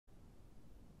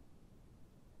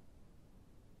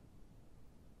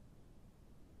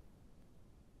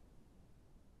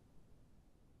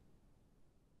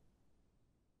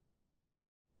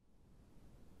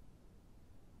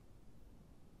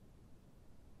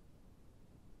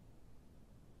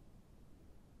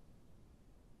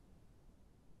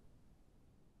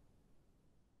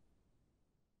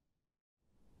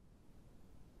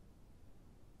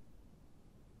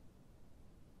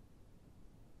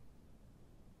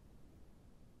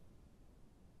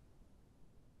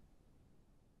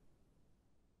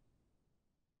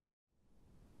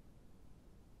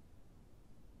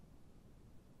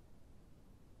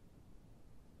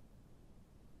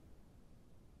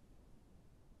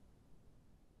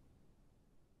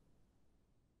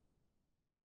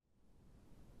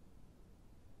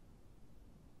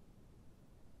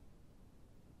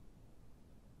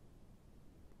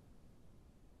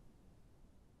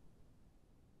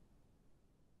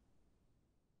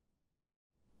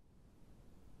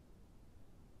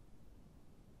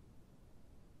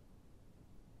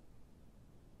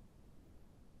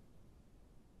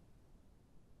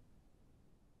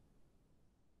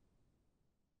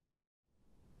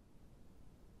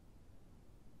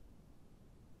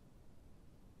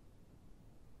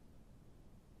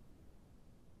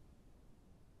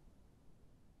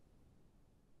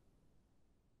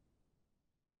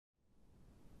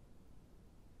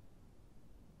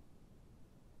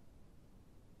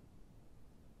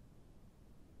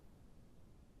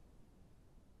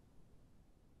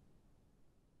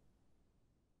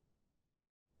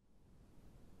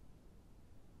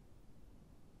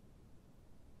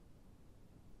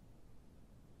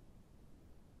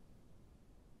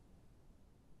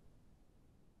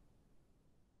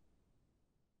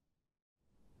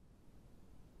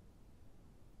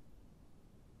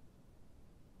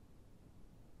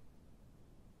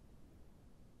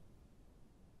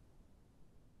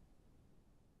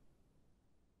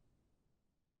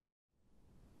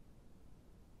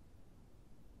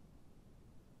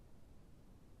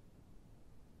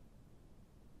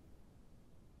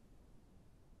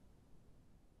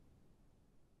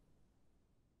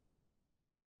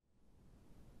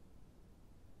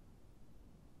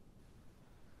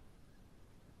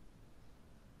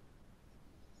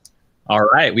All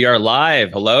right, we are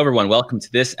live. Hello, everyone. Welcome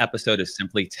to this episode of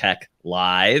Simply Tech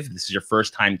Live. This is your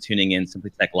first time tuning in.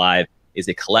 Simply Tech Live is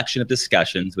a collection of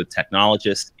discussions with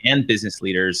technologists and business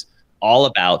leaders all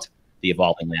about the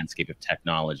evolving landscape of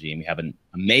technology. And we have an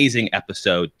amazing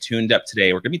episode tuned up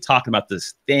today. We're going to be talking about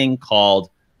this thing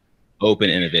called open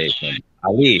innovation.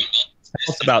 Ali,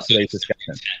 tell us about today's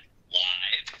discussion.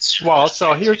 Well,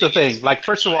 so here's the thing. Like,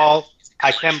 first of all,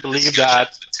 I can't believe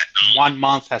that 1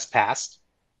 month has passed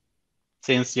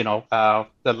since, the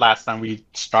last time we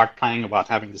start planning about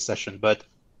having this session. But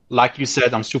like you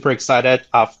said, I'm super excited.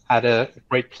 I've had a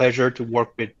great pleasure to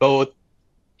work with both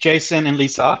Jason and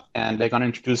Lisa, and they're going to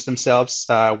introduce themselves,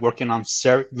 working on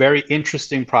very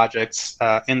interesting projects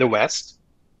in the West.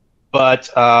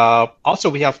 But also,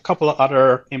 we have a couple of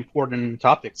other important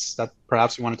topics that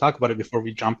perhaps we want to talk about it before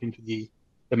we jump into the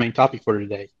main topic for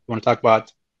today. You want to talk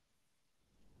about?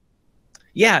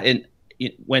 Yeah, and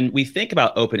when we think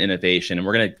about open innovation, and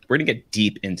we're gonna get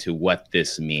deep into what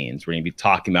this means. We're gonna be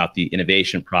talking about the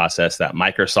innovation process that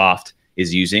Microsoft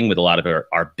is using with a lot of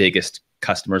our biggest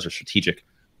customers or strategic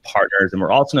partners, and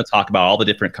we're also gonna talk about all the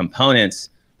different components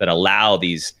that allow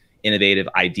these innovative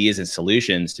ideas and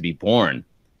solutions to be born.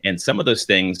 And some of those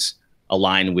things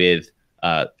align with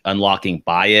unlocking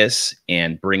bias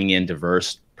and bringing in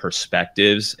diverse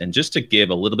perspectives. And just to give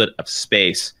a little bit of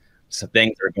space, some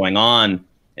things that are going on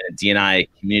in the D&I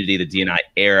community, the D&I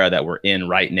era that we're in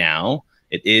right now.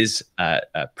 It is a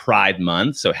Pride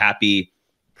Month, so happy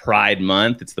Pride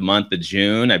Month. It's the month of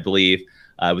June, I believe.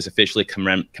 It was officially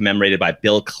commemorated by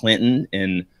Bill Clinton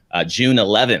in June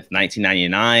 11th,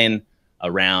 1999,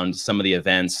 around some of the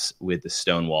events with the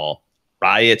Stonewall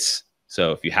riots.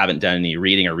 So if you haven't done any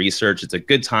reading or research, it's a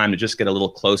good time to just get a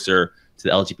little closer to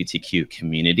the LGBTQ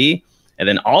community. And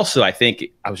then also, I think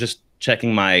I was just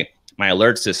checking my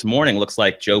alerts this morning. Looks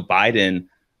like Joe Biden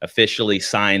officially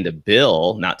signed a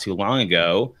bill not too long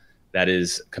ago that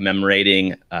is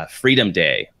commemorating Freedom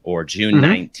Day, or June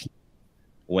 19th,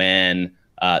 when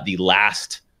the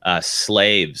last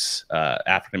slaves,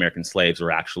 African-American slaves,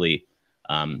 were actually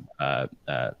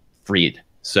freed.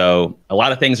 So a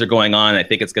lot of things are going on. I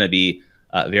think it's going to be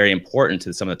very important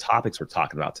to some of the topics we're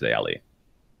talking about today, Ali.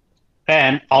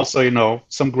 And also,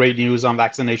 some great news on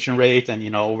vaccination rate and,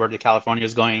 where the California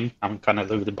is going. I'm kind of a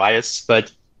little bit biased,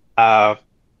 but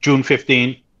June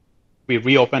 15, we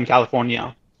reopened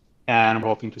California, and we're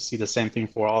hoping to see the same thing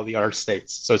for all the other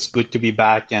states. So it's good to be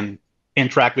back and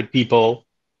interact with people.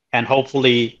 And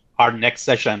hopefully our next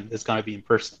session is going to be in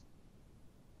person.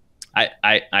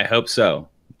 I hope so.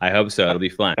 I hope so. It'll be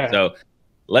fun. So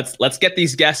let's get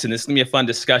these guests in. This is going to be a fun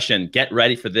discussion. Get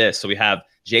ready for this. So we have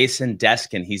Jason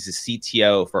Deskin. He's the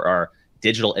CTO for our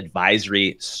digital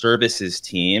advisory services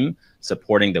team,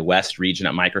 supporting the West region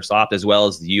at Microsoft, as well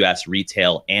as the US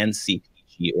retail and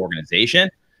CPG organization.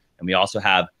 And we also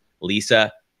have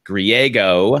Lisa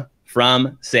Griego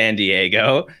from San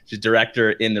Diego. She's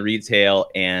director in the retail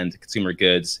and consumer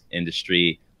goods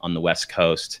industry on the West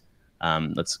Coast.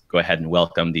 Let's go ahead and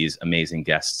welcome these amazing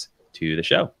guests to the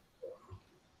show.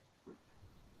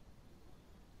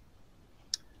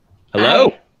 Hello.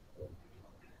 Hi.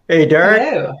 Hey, Derek.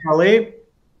 Hello. Ali.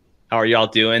 How are y'all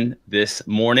doing this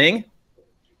morning?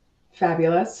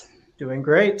 Fabulous. Doing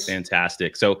great.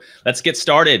 Fantastic. So let's get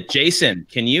started. Jason,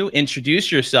 can you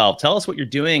introduce yourself? Tell us what you're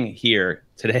doing here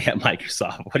today at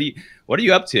Microsoft. What are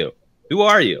you up to? Who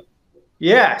are you?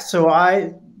 Yeah. So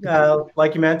I,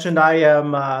 like you mentioned, I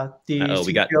am the. Oh,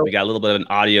 we got a little bit of an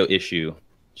audio issue.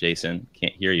 Jason,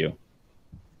 can't hear you.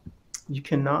 You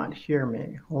cannot hear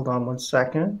me. Hold on one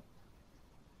second.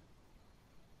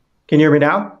 Can you hear me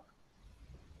now?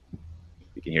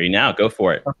 We can hear you now. Go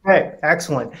for it. Okay,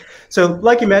 excellent. So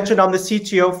like you mentioned, I'm the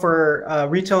CTO for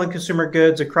retail and consumer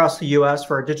goods across the US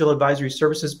for our digital advisory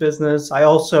services business. I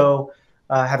also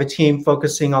have a team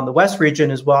focusing on the West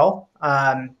region as well.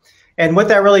 And what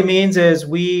that really means is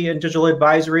we in digital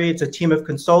advisory, it's a team of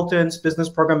consultants, business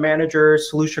program managers,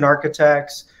 solution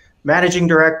architects, managing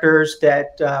directors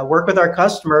that work with our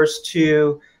customers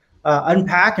to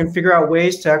unpack and figure out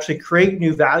ways to actually create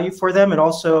new value for them and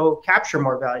also capture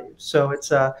more value. So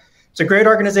it's a great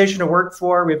organization to work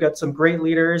for. We've got some great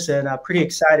leaders, and pretty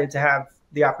excited to have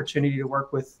the opportunity to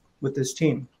work with this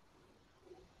team.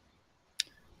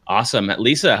 Awesome.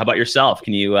 Lisa, how about yourself?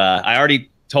 Can you, I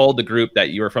already told the group that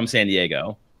you were from San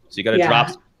Diego, so you got to drop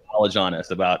some knowledge on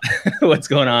us about what's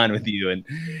going on with you and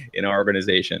in our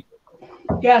organization.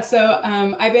 Yeah, so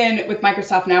I've been with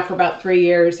Microsoft now for about 3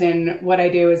 years, and what I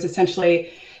do is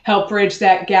essentially help bridge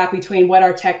that gap between what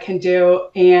our tech can do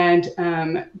and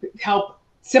help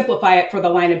simplify it for the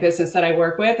line of business that I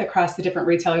work with across the different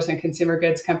retailers and consumer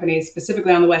goods companies,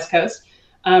 specifically on the West Coast.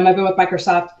 I've been with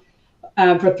Microsoft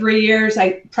for 3 years.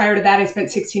 Prior to that, I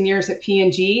spent 16 years at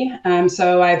P&G.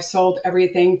 So I've sold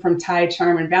everything from Tide,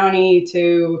 Charm, and Bounty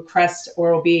to Crest,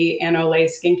 Oral-B, and Olay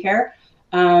skincare.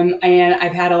 And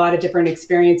I've had a lot of different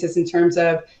experiences in terms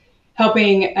of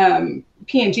helping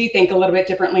P&G think a little bit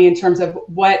differently in terms of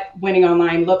what winning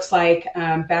online looks like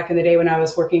back in the day when I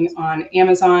was working on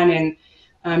Amazon,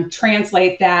 and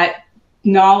translate that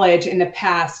knowledge in the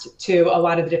past to a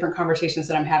lot of the different conversations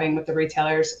that I'm having with the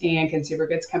retailers and consumer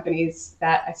goods companies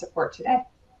that I support today.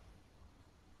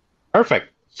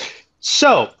 Perfect.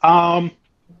 So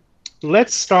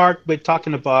let's start with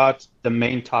talking about the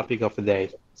main topic of the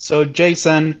day. So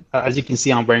Jason, as you can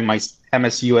see, I'm wearing my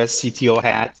MSUS CTO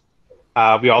hat.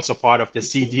 We're also part of the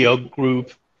CDO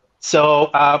group.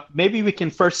 So maybe we can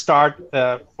first start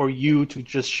for you to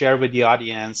just share with the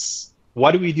audience,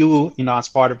 what do we do, as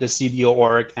part of the CDO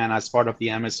org and as part of the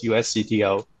MSUS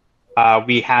CTO?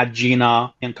 We had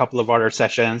Gina in a couple of other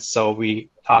sessions, so we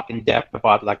talk in depth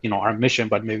about our mission,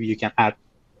 but maybe you can add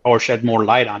or shed more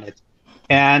light on it.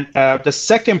 And the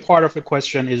second part of the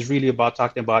question is really about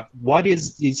talking about what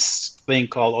is this thing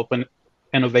called open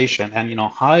innovation, and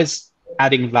how is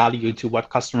adding value to what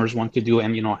customers want to do,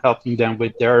 and helping them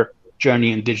with their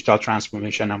journey in digital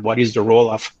transformation, and what is the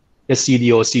role of the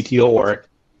CDO, CTO org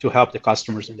to help the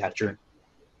customers in that journey.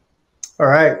 All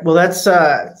right. Well, that's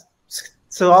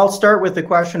so I'll start with the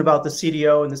question about the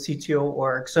CDO and the CTO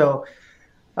org. So,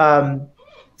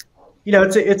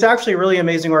 it's actually a really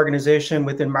amazing organization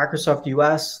within Microsoft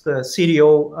US. The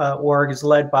CDO org is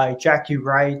led by Jackie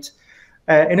Wright.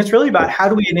 And it's really about how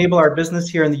do we enable our business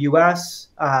here in the US.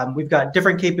 We've got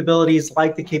different capabilities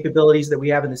like the capabilities that we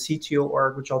have in the CTO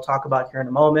org, which I'll talk about here in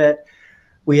a moment.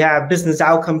 We have business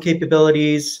outcome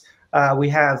capabilities. We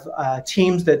have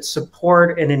teams that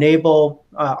support and enable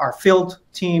our field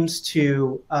teams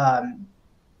to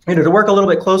work a little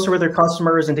bit closer with their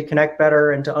customers and to connect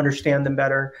better and to understand them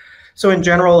better. So in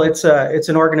general, it's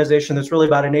an organization that's really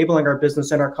about enabling our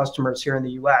business and our customers here in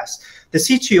the U.S. The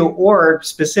CTO org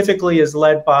specifically is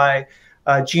led by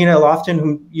Gina Lofton,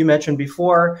 whom you mentioned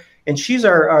before, and she's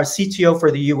our CTO for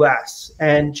the U.S.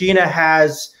 And Gina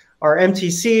has our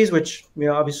MTCs, which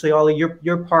obviously Ollie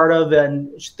you're part of,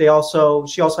 and she also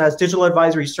has digital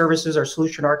advisory services, our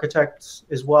solution architects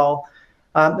as well.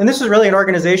 And this is really an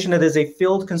organization that is a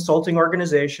field consulting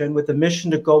organization with a mission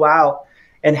to go out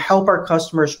and help our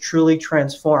customers truly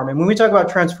transform. And when we talk about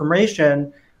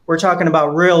transformation, we're talking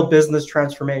about real business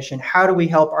transformation. How do we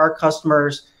help our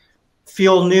customers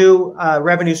fuel new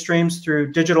revenue streams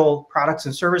through digital products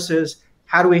and services?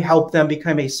 How do we help them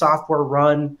become a software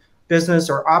run business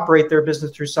or operate their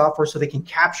business through software so they can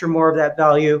capture more of that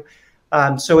value?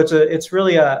 So it's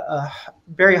really a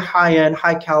very high-end,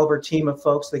 high-caliber team of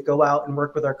folks that go out and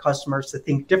work with our customers to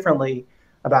think differently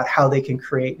about how they can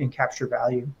create and capture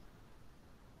value.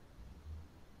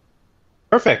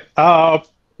 Perfect. Now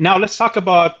let's talk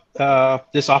about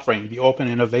this offering, the open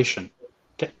innovation.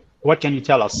 What can you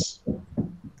tell us?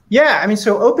 Yeah,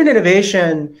 so open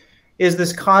innovation is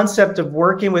this concept of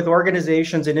working with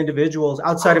organizations and individuals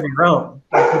outside of your own.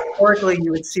 Like historically,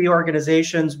 you would see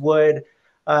organizations would,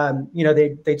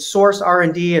 they'd source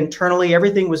R&D internally.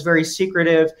 Everything was very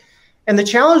secretive. And the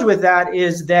challenge with that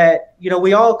is that,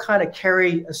 we all kind of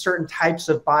carry a certain types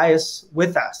of bias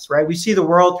with us, right? We see the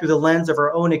world through the lens of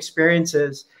our own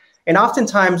experiences. And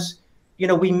oftentimes,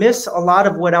 we miss a lot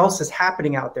of what else is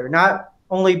happening out there, not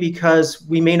only because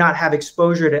we may not have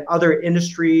exposure to other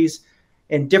industries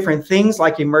and different things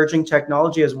like emerging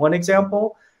technology as one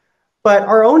example, but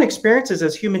our own experiences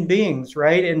as human beings,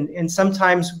 right? And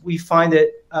sometimes we find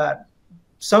that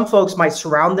some folks might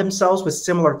surround themselves with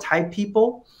similar type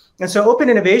people. And so open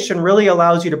innovation really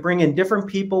allows you to bring in different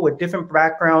people with different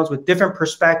backgrounds, with different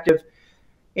perspective,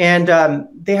 and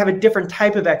they have a different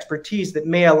type of expertise that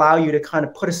may allow you to kind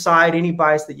of put aside any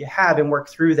bias that you have and work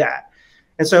through that.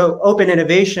 And so open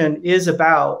innovation is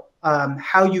about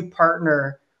how you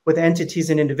partner with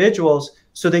entities and individuals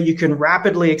so that you can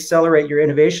rapidly accelerate your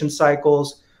innovation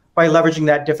cycles by leveraging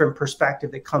that different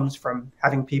perspective that comes from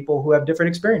having people who have different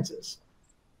experiences.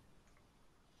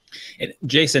 And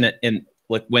Jason,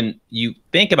 when you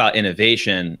think about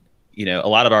innovation, a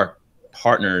lot of our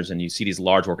partners, and you see these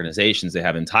large organizations, they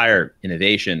have entire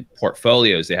innovation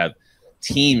portfolios. They have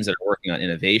teams that are working on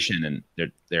innovation,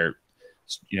 and they're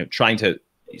trying to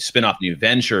spin off new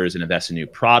ventures and invest in new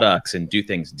products and do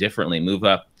things differently, move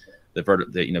up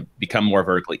become more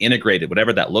vertically integrated,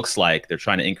 whatever that looks like. They're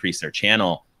trying to increase their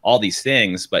channel, all these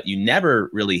things, but you never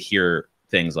really hear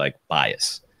things like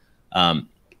bias.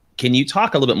 Can you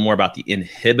talk a little bit more about the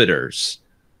inhibitors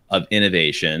of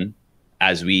innovation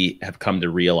as we have come to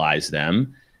realize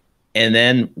them? And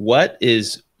then what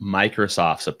is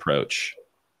Microsoft's approach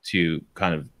to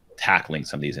kind of tackling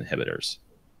some of these inhibitors?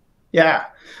 Yeah.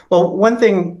 Well, one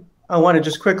thing I want to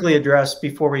just quickly address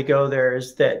before we go there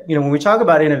is that, when we talk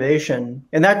about innovation,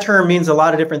 and that term means a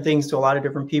lot of different things to a lot of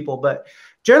different people, but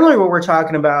generally what we're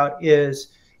talking about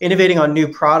is innovating on new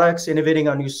products, innovating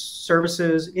on new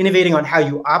services, innovating on how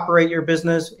you operate your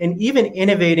business, and even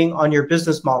innovating on your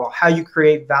business model, how you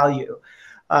create value.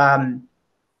 And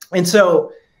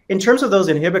so in terms of those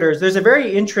inhibitors, there's a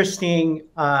very interesting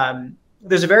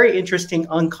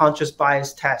unconscious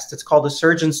bias test. It's called the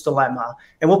surgeon's dilemma.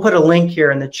 And we'll put a link here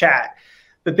in the chat.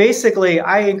 But basically,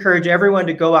 I encourage everyone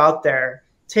to go out there,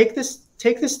 take this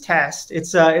test.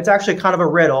 It's actually kind of a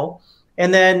riddle.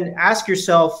 And then ask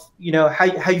yourself,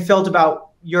 how you felt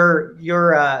about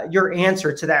your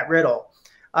answer to that riddle.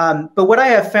 But what I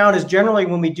have found is generally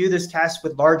when we do this test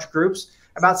with large groups,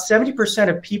 about 70%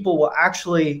 of people will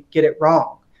actually get it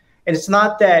wrong. And it's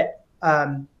not that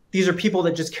these are people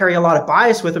that just carry a lot of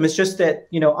bias with them. It's just that,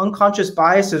 unconscious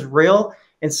bias is real.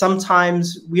 And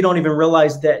sometimes we don't even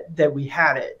realize that we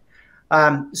have it.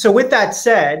 So with that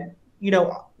said,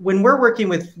 when we're working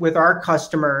with our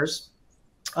customers,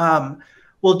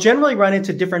 we'll generally run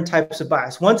into different types of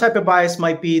bias. One type of bias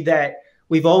might be that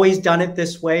we've always done it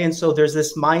this way. And so there's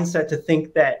this mindset to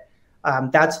think that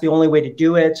that's the only way to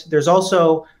do it. There's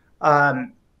also,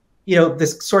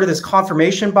 this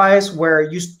confirmation bias where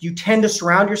you tend to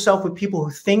surround yourself with people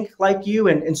who think like you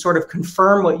and sort of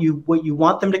confirm what you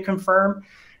want them to confirm.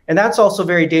 And that's also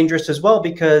very dangerous as well,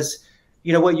 because,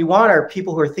 what you want are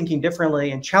people who are thinking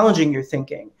differently and challenging your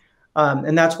thinking.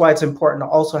 And that's why it's important to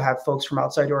also have folks from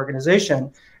outside your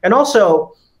organization. And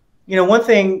also, one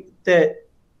thing that,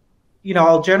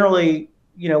 I'll generally,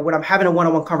 when I'm having a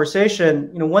one-on-one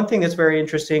conversation, one thing that's very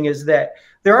interesting is that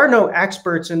there are no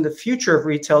experts in the future of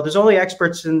retail. There's only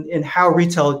experts in how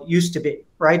retail used to be,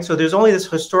 right? So there's only this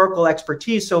historical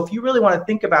expertise. So if you really want to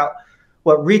think about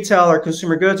what retail or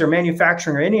consumer goods or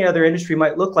manufacturing or any other industry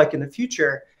might look like in the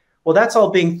future, well, that's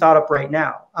all being thought up right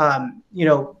now.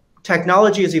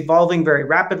 Technology is evolving very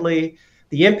rapidly.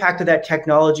 The impact of that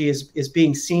technology is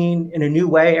being seen in a new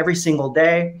way every single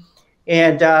day.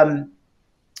 And,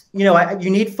 you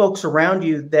need folks around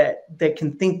you that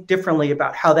can think differently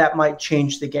about how that might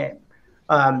change the game.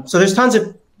 So there's tons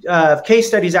of case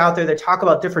studies out there that talk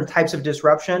about different types of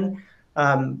disruption.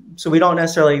 So we don't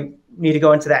necessarily need to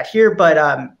go into that here, but,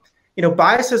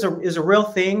 bias is a real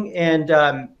thing.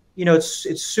 And,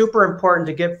 it's super important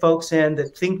to get folks in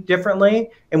that think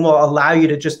differently and will allow you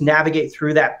to just navigate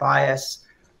through that bias.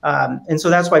 And so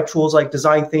that's why tools like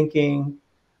design thinking,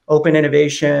 open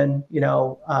innovation,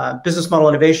 business model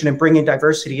innovation, and bringing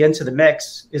diversity into the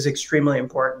mix is extremely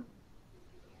important.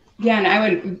 Yeah, and I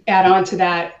would add on to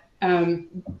that,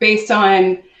 based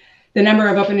on the number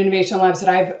of open innovation labs that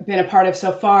I've been a part of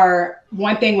so far,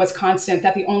 one thing was constant,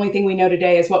 that the only thing we know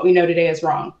today is what we know today is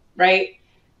wrong, right?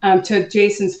 To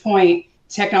Jason's point,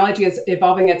 technology is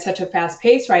evolving at such a fast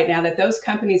pace right now that those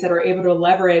companies that are able to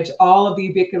leverage all of the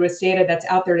ubiquitous data that's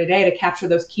out there today to capture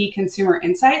those key consumer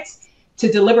insights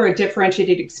to deliver a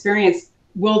differentiated experience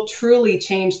will truly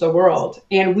change the world.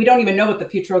 And we don't even know what the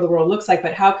future of the world looks like,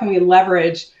 but how can we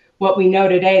leverage what we know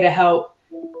today to help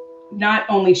not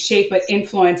only shape but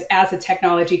influence as the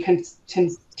technology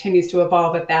continues to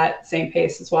evolve at that same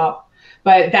pace as well.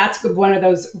 But that's one of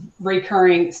those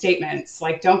recurring statements,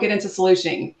 like, don't get into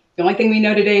solutioning. The only thing we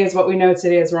know today is what we know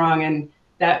today is wrong. And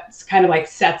that's kind of like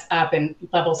sets up and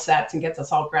level sets and gets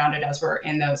us all grounded as we're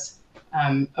in those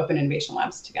open innovation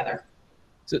labs together.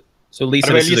 So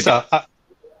Lisa,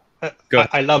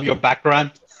 I love your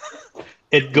background.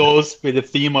 It goes with the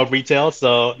theme of retail,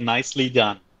 so nicely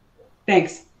done.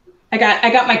 Thanks. I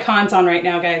got my cons on right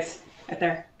now, guys. Right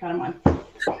there, got them on.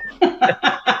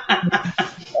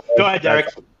 Go ahead, Derek.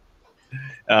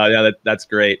 Yeah, that's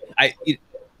great. I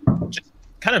just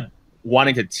kind of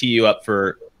wanting to tee you up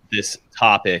for this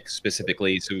topic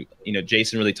specifically. So,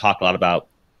 Jason really talked a lot about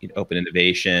open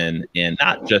innovation, and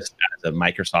not just as a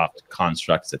Microsoft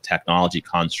construct, as a technology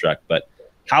construct, but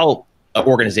how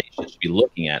organizations should be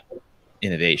looking at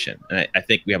innovation. And I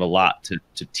think we have a lot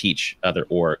to teach other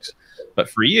orgs. But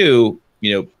for you,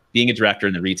 being a director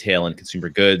in the retail and consumer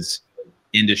goods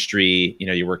industry,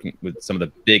 you're working with some of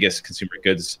the biggest consumer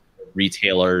goods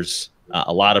retailers,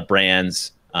 a lot of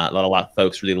brands, a lot of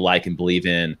folks really like and believe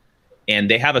in, and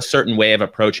they have a certain way of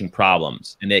approaching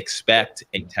problems, and they expect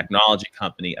a technology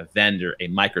company, a vendor, a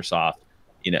Microsoft,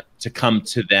 to come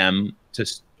to them to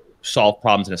solve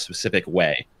problems in a specific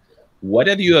way. What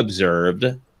have you observed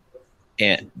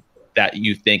and that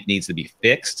you think needs to be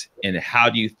fixed, and how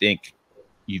do you think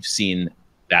you've seen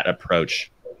that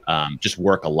approach just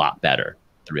work a lot better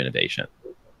through innovation?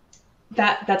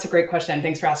 That's a great question.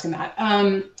 Thanks for asking that.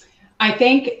 I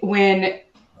think when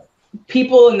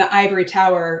people in the ivory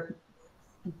tower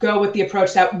go with the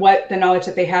approach that what the knowledge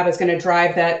that they have is going to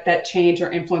drive that change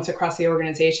or influence across the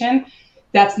organization,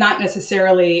 that's not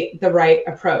necessarily the right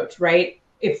approach, right?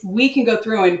 If we can go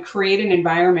through and create an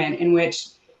environment in which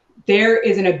there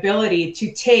is an ability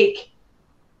to take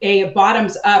a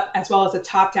bottoms up as well as a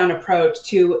top down approach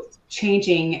to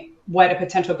changing what a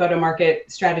potential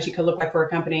go-to-market strategy could look like for a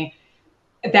company,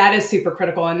 that is super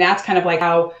critical. And that's kind of like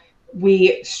how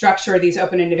we structure these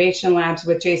open innovation labs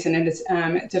with Jason and his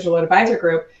digital advisor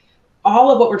group.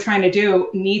 All of what we're trying to do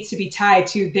needs to be tied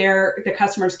to the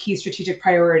customer's key strategic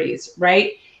priorities,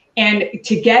 right? And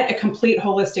to get a complete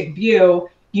holistic view,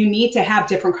 you need to have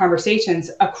different conversations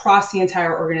across the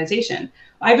entire organization.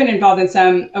 I've been involved in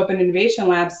some open innovation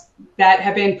labs that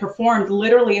have been performed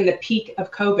literally in the peak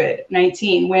of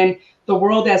COVID-19, when the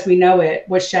world as we know it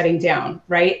was shutting down,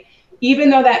 right? Even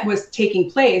though that was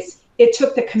taking place, it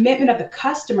took the commitment of the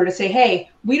customer to say, hey,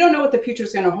 we don't know what the future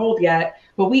is going to hold yet,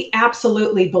 but we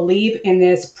absolutely believe in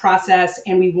this process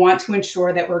and we want to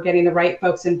ensure that we're getting the right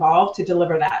folks involved to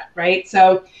deliver that, right?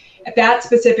 So at that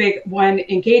specific one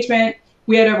engagement,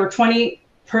 we had over 20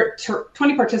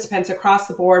 participants across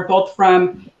the board, both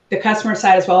from the customer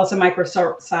side as well as the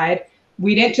Microsoft side.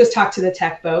 We didn't just talk to the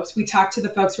tech folks. We talked to the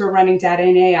folks who are running data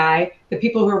and AI, the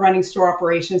people who are running store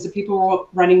operations, the people who are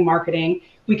running marketing.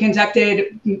 We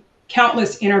conducted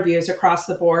countless interviews across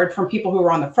the board from people who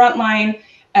were on the front line,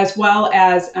 as well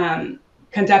as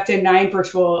conducted 9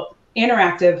 virtual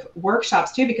interactive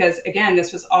workshops too, because again,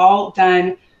 this was all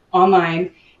done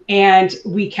online. And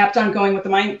we kept on going with the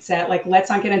mindset, like, let's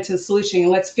not get into the solution,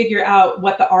 let's figure out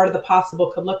what the art of the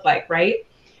possible could look like, right?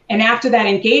 And after that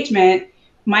engagement,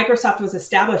 Microsoft was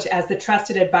established as the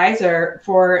trusted advisor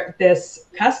for this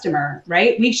customer,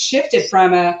 right? We shifted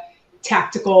from a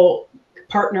tactical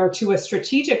partner to a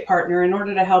strategic partner in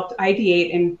order to help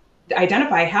ideate and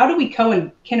identify how do we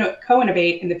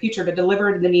co-innovate in the future to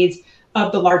deliver to the needs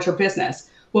of the larger business.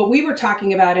 What we were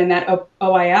talking about in that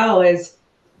OIL is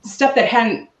stuff that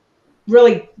hadn't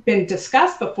really been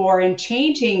discussed before, and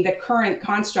changing the current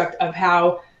construct of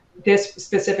how this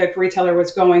specific retailer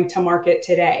was going to market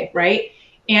today, right?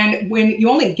 And when you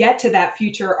only get to that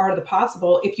future art of the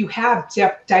possible, if you have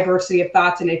diversity of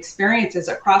thoughts and experiences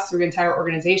across the entire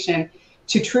organization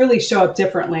to truly show up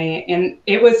differently. And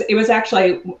it was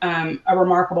actually a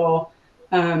remarkable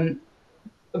lab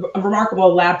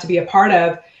to be a part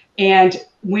of. And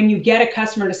when you get a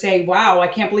customer to say, wow, I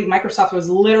can't believe Microsoft was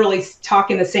literally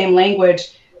talking the same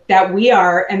language that we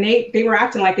are, and they were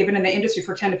acting like they've been in the industry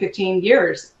for 10 to 15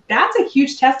 years, that's a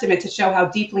huge testament to show how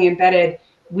deeply embedded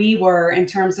we were in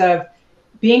terms of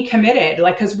being committed,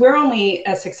 like, because we're only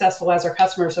as successful as our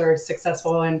customers are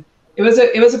successful. And it was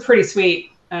a pretty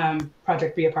sweet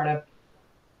project to be a part of,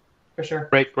 for sure.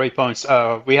 Great points.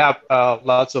 We have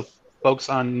lots of folks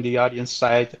on the audience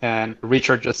side, and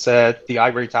Richard just said the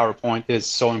ivory tower point is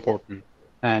so important,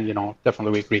 and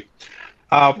definitely we agree.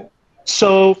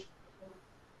 So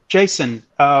Jason,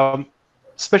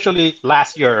 especially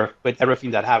last year with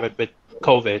everything that happened with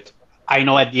COVID, I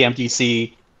know at the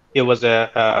MTC it was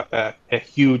a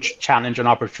huge challenge and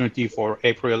opportunity for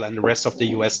April and the rest of the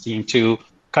US team to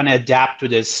kind of adapt to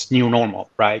this new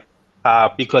normal, right?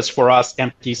 Because for us,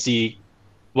 MTC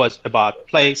was about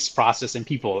place, process, and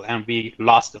people, and we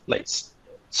lost the place.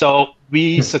 So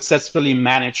we successfully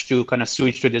managed to kind of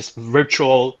switch to this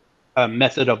virtual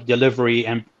method of delivery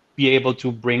and be able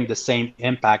to bring the same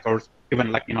impact, or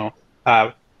even like,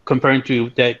 comparing to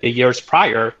the years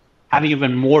prior, having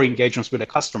even more engagements with the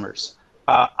customers.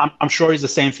 I'm sure it's the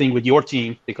same thing with your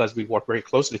team because we work very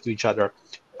closely to each other.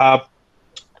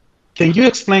 Can you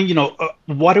explain,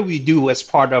 what do we do as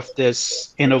part of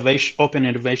this open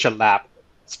innovation lab,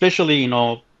 especially,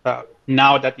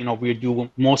 now that, we do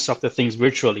most of the things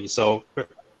virtually. So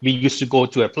we used to go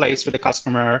to a place with the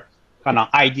customer, kind of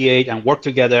ideate and work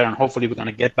together, and hopefully we're going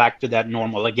to get back to that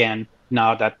normal again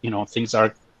now that, things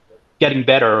are getting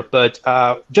better. But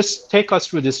just take us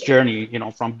through this journey,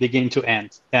 from beginning to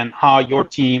end, and how your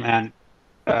team and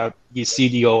the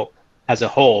CDO as a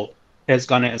whole is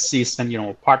going to assist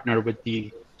and partner with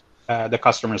the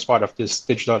customer as part of this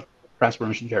digital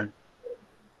transformation journey.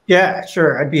 Yeah,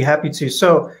 sure, I'd be happy to.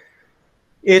 So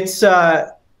it's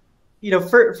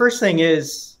first thing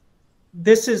is,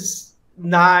 this is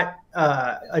not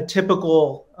a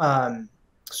typical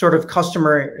sort of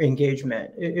customer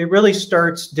engagement. It really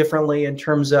starts differently in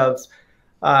terms of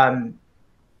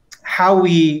how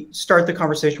we start the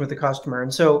conversation with the customer.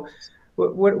 And so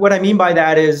what I mean by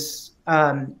that is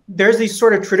there's these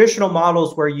sort of traditional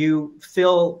models where you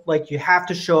feel like you have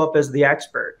to show up as the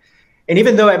expert. And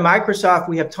even though at Microsoft,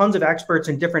 we have tons of experts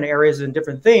in different areas and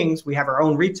different things, we have our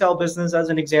own retail business as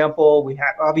an example. We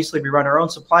have, obviously, we run our own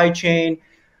supply chain.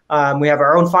 We have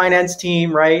our own finance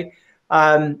team, right?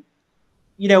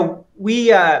 You know, we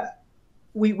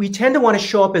tend to want to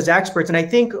show up as experts. And I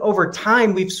think over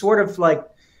time, we've sort of like,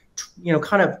 you know,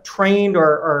 kind of trained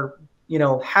or you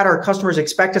know, had our customers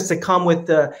expect us to come with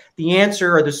the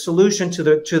answer or the solution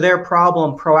to their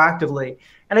problem proactively.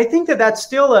 And I think that that's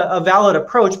still a valid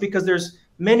approach because there's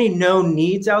many known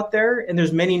needs out there and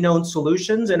there's many known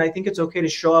solutions. And I think it's okay to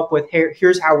show up with,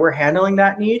 here's how we're handling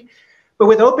that need. But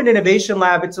with Open Innovation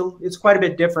Lab, it's quite a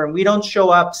bit different. We don't show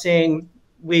up saying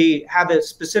we have a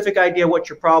specific idea what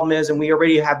your problem is and we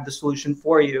already have the solution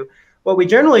for you. What we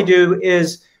generally do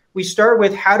is we start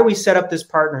with, how do we set up this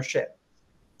partnership?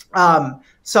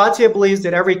 Satya believes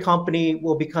that every company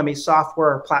will become a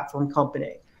software or platform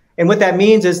company. And what that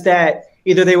means is that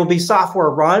either they will be software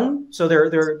run, so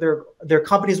their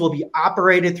companies will be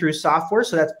operated through software,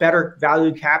 so that's better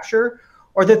value capture,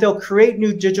 or that they'll create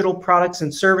new digital products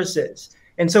and services.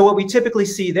 And so what we typically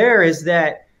see there is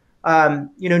that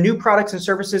you know, new products and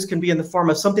services can be in the form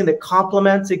of something that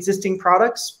complements existing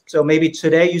products. So maybe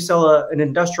today you sell an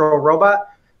industrial robot.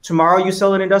 Tomorrow you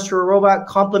sell an industrial robot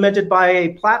complemented by a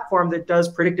platform that does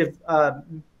predictive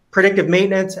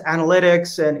maintenance,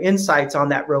 analytics, and insights on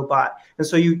that robot. And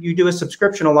so you do a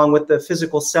subscription along with the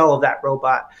physical sell of that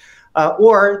robot.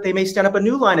 Or they may stand up a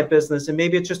new line of business, and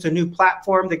maybe it's just a new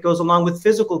platform that goes along with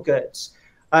physical goods.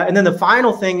 And then the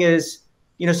final thing is,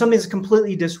 you know, something that's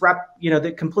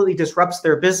that completely disrupts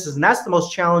their business. And that's the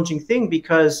most challenging thing,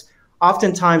 because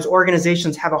oftentimes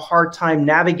organizations have a hard time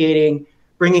navigating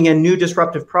bringing in new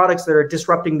disruptive products that are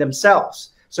disrupting themselves.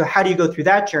 So how do you go through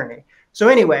that journey? So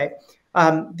anyway,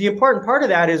 the important part of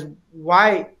that is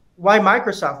why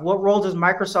Microsoft? What role does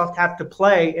Microsoft have to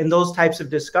play in those types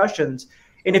of discussions?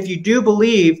 And if you do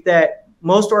believe that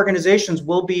most organizations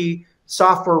will be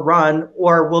software run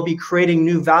or will be creating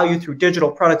new value through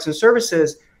digital products and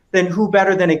services, then who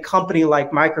better than a company like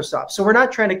Microsoft? So we're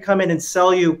not trying to come in and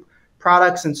sell you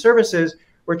products and services.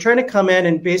 We're trying to come in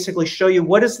and basically show you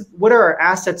what are our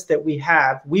assets that we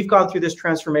have. We've gone through this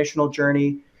transformational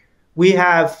journey. We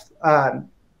have,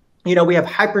 we have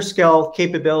hyperscale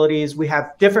capabilities. We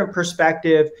have different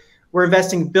perspective. We're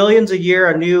investing billions a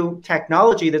year in new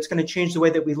technology that's going to change the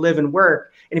way that we live and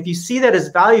work. And if you see that as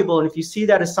valuable, and if you see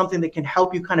that as something that can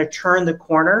help you kind of turn the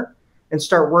corner and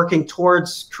start working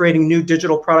towards creating new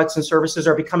digital products and services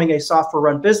or becoming a software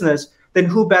run business, then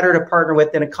who better to partner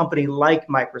with than a company like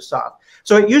Microsoft?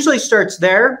 So it usually starts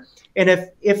there. And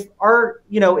if our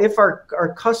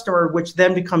customer, which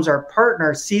then becomes our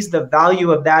partner, sees the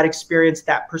value of that experience,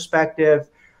 that perspective,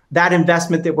 that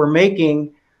investment that we're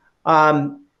making,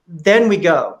 then we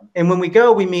go. And when we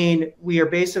go, we mean we are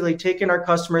basically taking our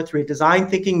customer through a design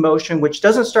thinking motion, which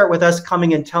doesn't start with us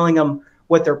coming and telling them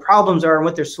what their problems are and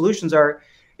what their solutions are.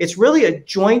 It's really a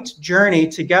joint journey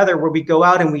together where we go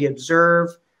out and we observe,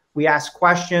 we ask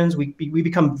questions, we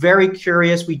become very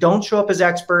curious. We don't show up as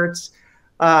experts.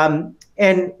 And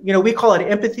we call it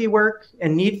empathy work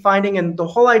and need finding. And the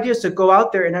whole idea is to go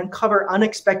out there and uncover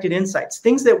unexpected insights,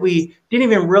 things that we didn't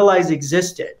even realize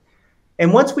existed.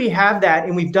 And once we have that,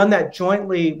 and we've done that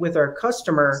jointly with our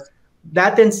customer,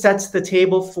 that then sets the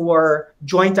table for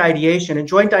joint ideation. And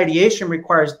joint ideation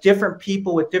requires different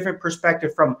people with different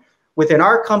perspective from within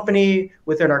our company,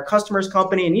 within our customer's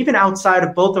company, and even outside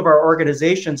of both of our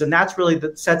organizations. And that's really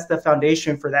that sets the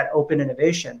foundation for that open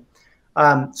innovation.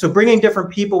 So bringing different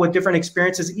people with different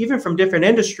experiences, even from different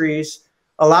industries,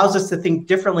 allows us to think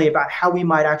differently about how we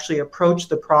might actually approach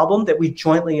the problem that we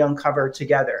jointly uncover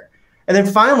together. And then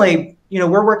finally,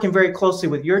 we're working very closely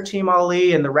with your team,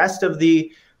 Ali, and the rest of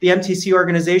the MTC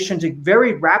organization to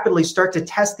very rapidly start to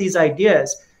test these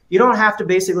ideas. You don't have to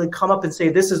basically come up and say,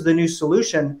 this is the new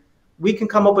solution. We can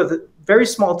come up with a very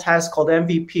small tests called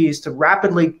MVPs to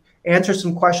rapidly answer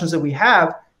some questions that we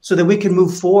have so that we can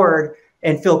move forward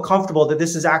and feel comfortable that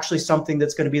this is actually something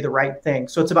that's going to be the right thing.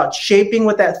 So it's about shaping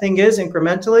what that thing is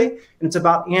incrementally, and it's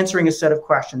about answering a set of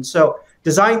questions. So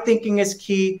design thinking is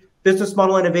key, business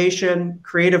model innovation,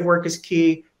 creative work is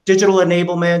key, digital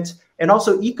enablement, and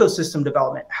also ecosystem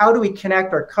development. How do we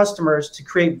connect our customers to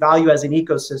create value as an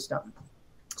ecosystem?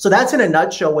 So that's in a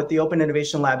nutshell what the Open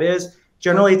Innovation Lab is.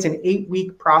 Generally, it's an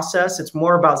 8-week process. It's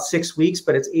more about 6 weeks,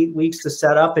 but it's 8 weeks to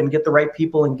set up and get the right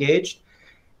people engaged.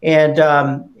 And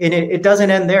it doesn't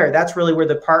end there. That's really where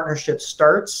the partnership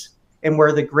starts and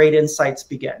where the great insights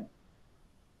begin.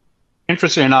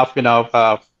 Interesting enough,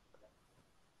 I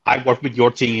work with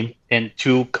your team in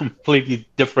two completely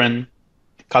different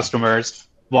customers,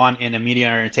 one in the media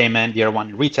and entertainment, the other one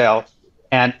in retail.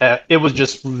 And it was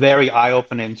just very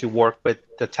eye-opening to work with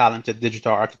the talented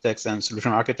digital architects and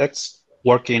solution architects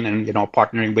working and,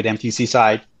 partnering with MTC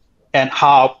side, and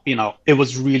how, it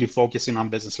was really focusing on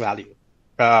business value.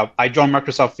 I joined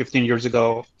Microsoft 15 years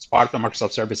ago as part of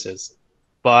Microsoft Services,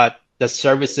 but the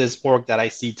services org that I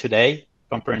see today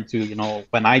compared to,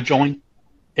 when I joined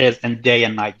is a day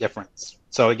and night difference.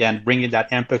 So again, bringing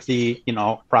that empathy,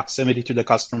 proximity to the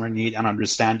customer need and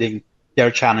understanding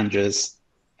their challenges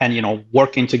and,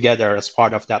 working together as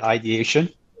part of that ideation,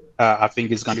 I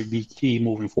think is going to be key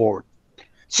moving forward.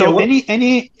 So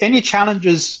any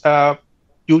challenges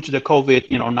due to the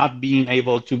COVID, not being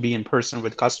able to be in person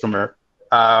with customer,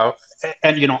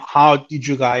 and how did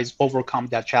you guys overcome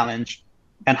that challenge,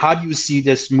 and how do you see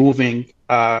this moving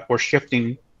or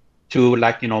shifting to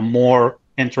more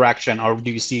interaction, or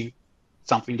do you see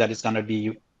something that is going to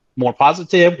be more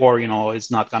positive, or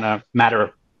it's not going to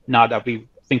matter now that we're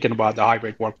thinking about the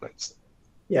hybrid workplace?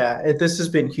 Yeah, this has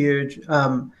been huge.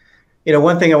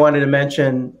 One thing I wanted to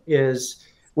mention is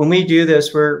when we do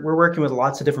this, we're working with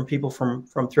lots of different people from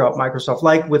throughout Microsoft,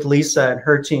 like with Lisa and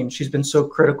her team. She's been so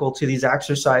critical to these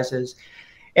exercises.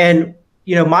 And,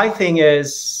 my thing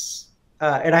is,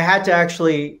 and I had to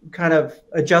actually kind of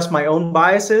adjust my own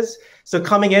biases. So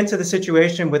coming into the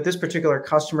situation with this particular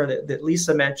customer that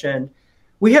Lisa mentioned,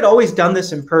 we had always done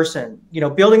this in person,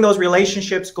 building those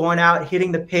relationships, going out,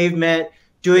 hitting the pavement,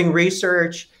 doing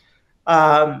research.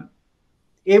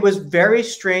 It was very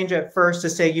strange at first to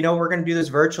say, we're going to do this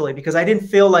virtually, because I didn't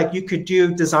feel like you could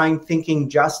do design thinking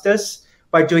justice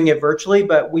by doing it virtually.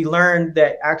 But we learned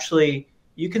that actually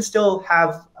you can still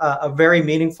have a very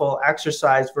meaningful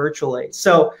exercise virtually.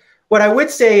 So what I would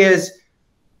say is,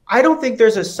 I don't think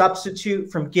there's a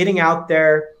substitute from getting out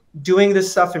there, doing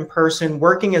this stuff in person,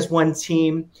 working as one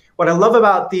team. What I love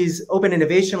about these open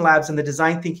innovation labs and the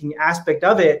design thinking aspect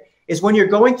of it is when you're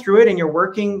going through it and you're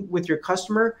working with your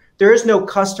customer, there is no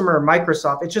customer or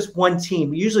Microsoft. It's just one team.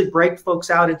 We usually break folks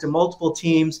out into multiple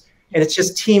teams, and it's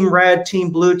just team red, team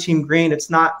blue, team green. It's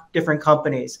not different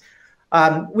companies.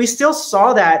 We still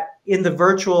saw that in the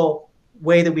virtual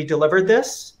way that we delivered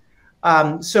this.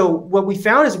 So what we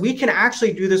found is we can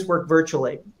actually do this work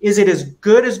virtually. Is it as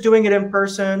good as doing it in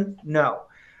person? No.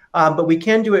 But we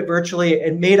can do it virtually.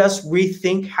 It made us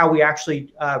rethink how we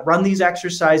actually run these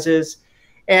exercises.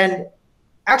 And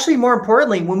actually, more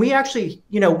importantly, when we actually,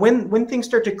 when things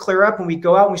start to clear up and we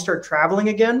go out and we start traveling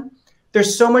again,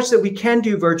 there's so much that we can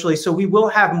do virtually. So we will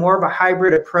have more of a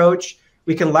hybrid approach.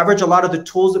 We can leverage a lot of the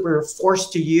tools that we were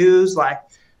forced to use, like,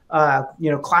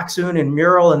 Klaxoon and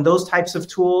Mural and those types of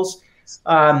tools.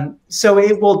 So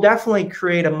it will definitely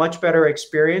create a much better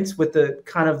experience with the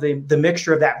kind of the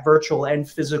mixture of that virtual and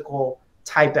physical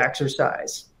type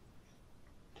exercise.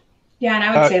 Yeah, and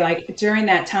I would say during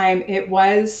that time, it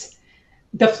was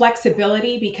the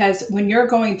flexibility, because when you're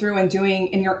going through and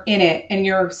doing, and you're in it and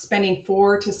you're spending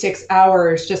 4 to 6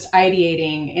 hours just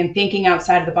ideating and thinking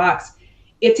outside of the box,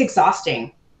 it's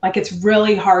exhausting. It's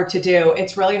really hard to do.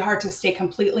 It's really hard to stay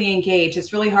completely engaged.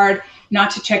 It's really hard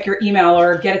not to check your email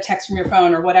or get a text from your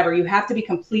phone or whatever. You have to be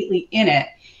completely in it.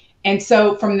 And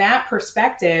so from that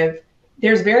perspective,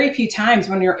 there's very few times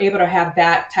when you're able to have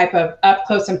that type of up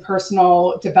close and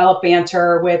personal develop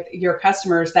banter with your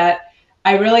customers, that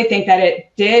I really think that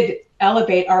it did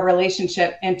elevate our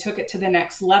relationship and took it to the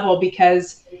next level,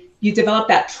 because you develop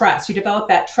that trust. You develop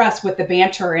that trust with the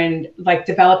banter and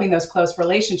developing those close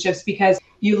relationships, because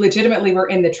you legitimately were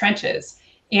in the trenches.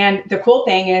 And the cool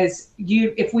thing is,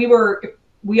 if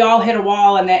we all hit a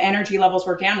wall and the energy levels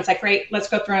were down, it's like, great, let's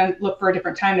go through and look for a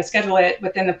different time to schedule it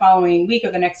within the following week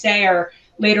or the next day or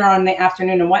later on in the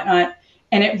afternoon and whatnot.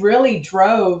 And it really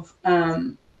drove,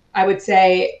 I would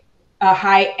say, a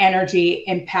high energy,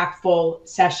 impactful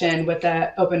session with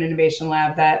the Open Innovation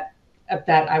Lab that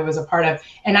I was a part of.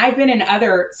 And I've been in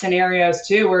other scenarios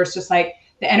too, where it's just like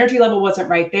the energy level wasn't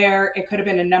right there. It could have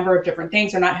been a number of different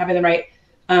things, or not having the right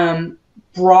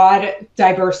broad,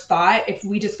 diverse thought. If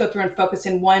we just go through and focus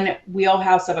in one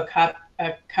wheelhouse of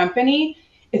a company,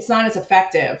 it's not as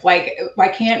effective.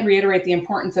 I can't reiterate the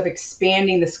importance of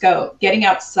expanding the scope, getting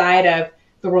outside of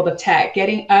the world of tech,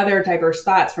 getting other diverse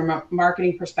thoughts from a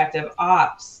marketing perspective,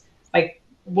 ops,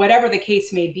 whatever the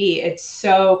case may be. It's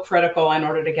so critical in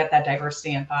order to get that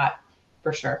diversity in thought,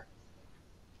 for sure.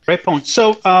 Great point.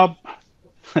 So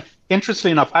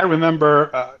interestingly enough, I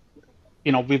remember,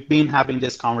 we've been having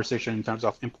this conversation in terms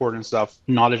of importance of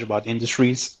knowledge about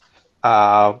industries.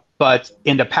 But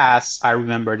in the past, I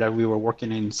remember that we were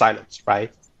working in silos,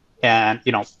 right? And,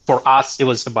 for us, it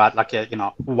was about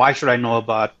why should I know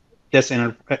about this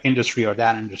industry or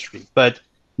that industry? But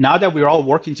now that we're all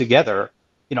working together,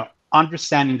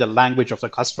 understanding the language of the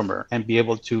customer and be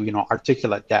able to,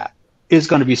 articulate that is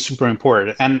going to be super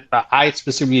important. And I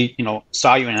specifically,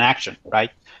 saw you in action,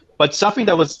 right? But something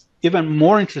that was even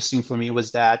more interesting for me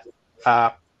was that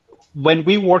when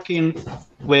we working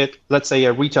with, let's say,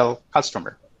 a retail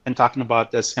customer and talking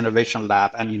about this innovation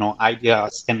lab and,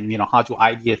 ideas and, how to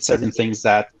ideate certain things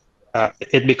that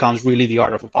it becomes really the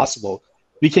art of the possible,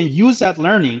 we can use that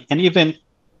learning and even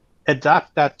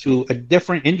adapt that to a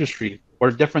different industry or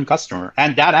a different customer.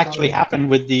 And that actually happened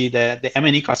with the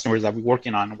M&E customers that we're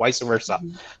working on, and vice versa.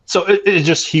 Mm-hmm. So it's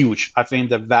just huge, I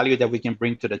think, the value that we can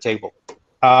bring to the table.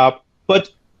 But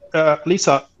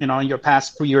Lisa, in your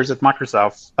past 3 years at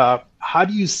Microsoft, how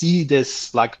do you see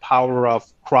this power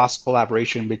of cross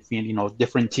collaboration between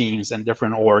different teams and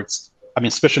different orgs? I mean,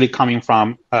 especially coming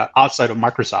from outside of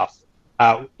Microsoft.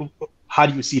 How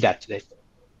do you see that today?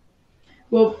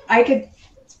 Well,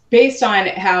 based on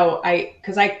how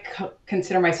because I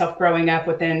consider myself growing up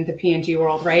within the P&G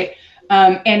world, right?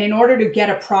 And in order to get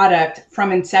a product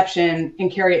from inception and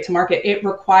carry it to market, it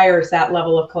requires that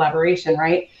level of collaboration,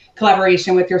 right?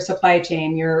 Collaboration with your supply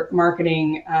chain, your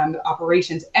marketing,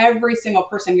 operations, every single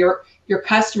person, your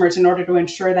customers, in order to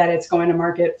ensure that it's going to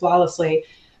market flawlessly.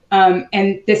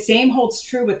 And the same holds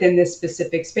true within this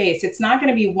specific space. It's not going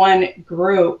to be one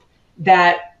group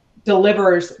that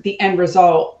delivers the end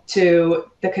result to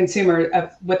the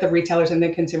consumer with the retailers and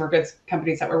the consumer goods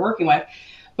companies that we're working with.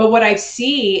 But what I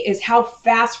see is how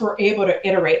fast we're able to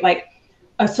iterate. Like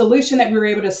a solution that we were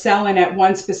able to sell in at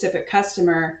one specific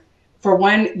customer for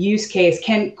one use case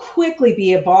can quickly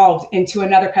be evolved into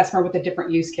another customer with a different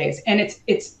use case. And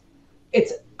it's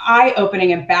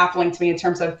eye-opening and baffling to me in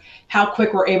terms of how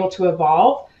quick we're able to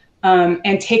evolve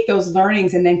and take those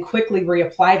learnings and then quickly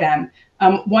reapply them.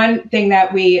 One thing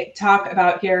that we talk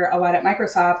about here a lot at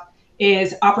Microsoft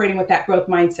is operating with that growth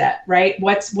mindset, right?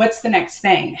 What's the next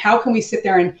thing? How can we sit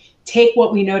there and take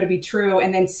what we know to be true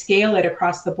and then scale it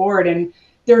across the board? And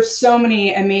there's so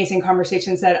many amazing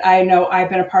conversations that I know I've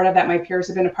been a part of, that my peers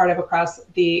have been a part of across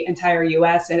the entire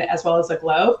US and as well as the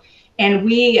globe. And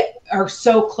we are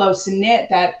so close knit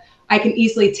that I can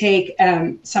easily take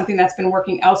something that's been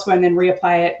working elsewhere and then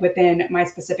reapply it within my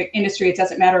specific industry. It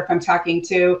doesn't matter if I'm talking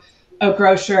to a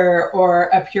grocer or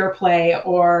a pure play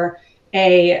or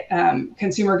a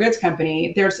consumer goods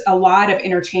company. There's a lot of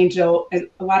interchangeable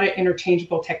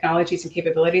technologies and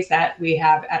capabilities that we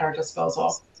have at our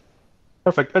disposal.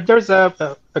 Perfect. There's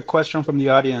a question from the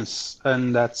audience,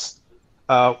 and that's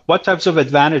what types of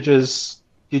advantages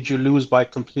did you lose by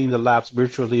completing the labs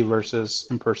virtually versus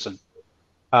in person?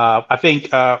 I think,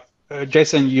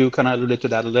 Jason, you kind of alluded to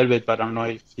that a little bit, but I don't know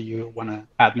if you want to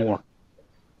add more.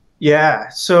 Yeah,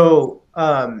 so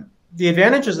the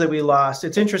advantages that we lost,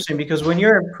 it's interesting because when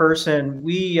you're in person,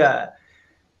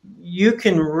 you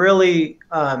can really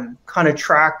kind of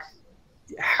track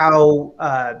how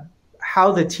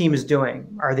the team is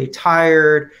doing. Are they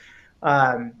tired?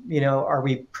 Are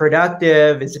we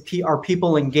productive? Are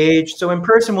people engaged? So in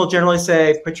person, we'll generally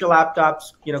say, put your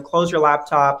laptops, close your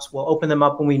laptops. We'll open them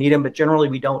up when we need them, but generally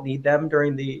we don't need them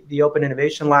during the open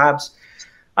innovation labs.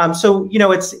 So,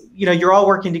 it's, you're all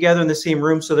working together in the same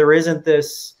room. So there isn't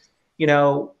this,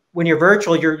 when you're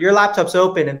virtual, your laptop's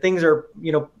open and things are,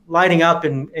 lighting up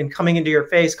and coming into your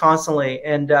face constantly.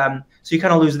 And so you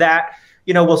kind of lose that.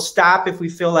 We'll stop if we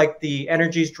feel like the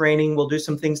energy is draining. We'll do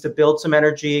some things to build some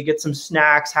energy, get some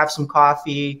snacks, have some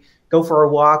coffee, go for a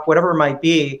walk, whatever it might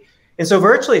be. And so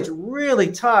virtually, it's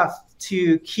really tough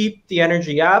to keep the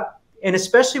energy up. And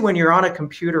especially when you're on a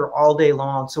computer all day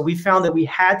long. So we found that we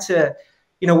had to,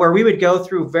 where we would go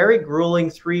through very grueling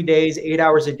 3 days, 8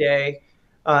 hours a day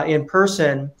in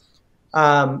person.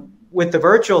 With the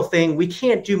virtual thing, we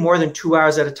can't do more than 2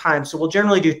 hours at a time. So we'll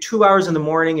generally do 2 hours in the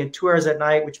morning and 2 hours at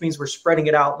night, which means we're spreading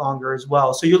it out longer as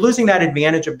well. So you're losing that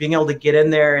advantage of being able to get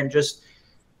in there and just,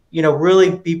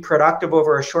 really be productive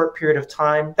over a short period of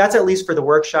time. That's at least for the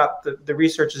workshop. The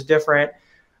research is different.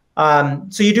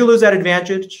 So you do lose that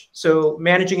advantage. So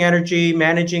managing energy,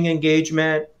 managing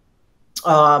engagement,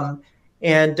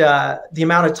 and the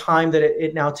amount of time that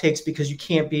it now takes, because you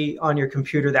can't be on your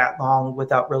computer that long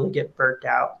without really getting burnt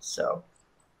out. So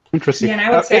interesting. Yeah, and I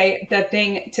would say the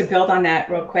thing to build on that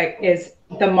real quick is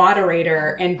the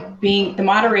moderator, and being the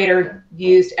moderator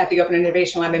used at the Open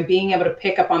Innovation Lab and being able to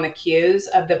pick up on the cues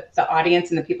of the audience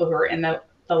and the people who are in the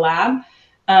lab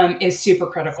is super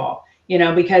critical,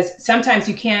 because sometimes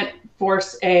you can't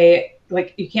force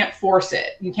you can't force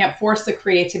it. You can't force the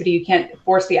creativity. You can't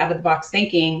force the out of the box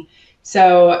thinking.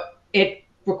 So it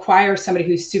requires somebody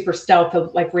who's super stealth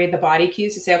to read the body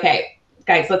cues to say, okay,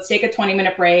 guys, let's take a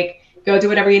 20-minute break. go do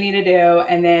whatever you need to do,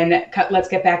 and then let's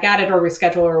get back at it or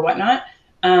reschedule or whatnot,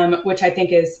 which I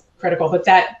think is critical. But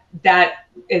that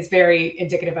is very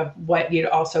indicative of what you'd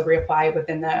also reapply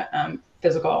within the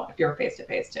physical if you're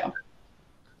face-to-face too.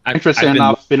 Interesting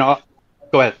enough, go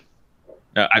ahead.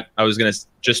 I was going to,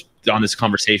 just on this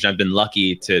conversation, I've been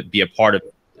lucky to be a part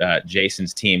of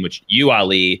Jason's team, which you,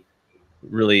 Ali,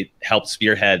 really helped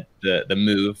spearhead the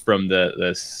move from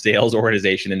the sales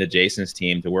organization into Jason's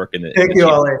team to work in the Thank you,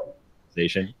 Ali.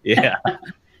 Organization. Yeah,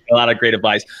 a lot of great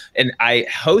advice. And I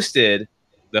hosted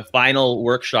the final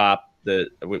workshop,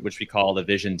 which we call the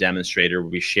Vision Demonstrator, where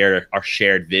we share our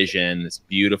shared vision, this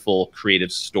beautiful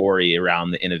creative story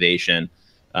around the innovation,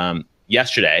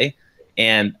 yesterday.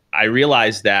 And I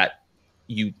realized that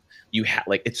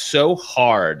it's so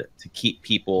hard to keep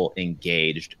people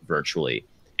engaged virtually.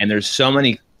 And there's so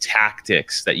many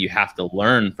tactics that you have to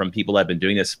learn from people that have been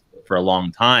doing this for a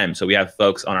long time. So we have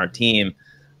folks on our team,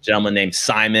 a gentleman named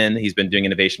Simon. He's been doing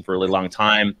innovation for a really long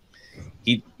time.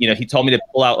 He told me to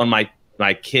pull out one of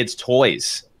my kids'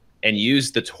 toys and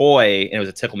use the toy, and it was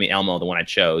a Tickle Me Elmo, the one I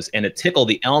chose, and to tickle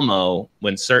the Elmo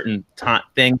when certain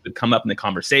things would come up in the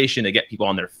conversation, to get people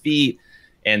on their feet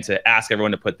and to ask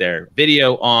everyone to put their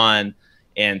video on,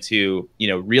 and to,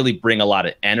 really bring a lot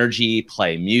of energy,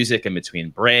 play music in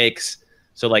between breaks.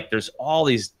 So there's all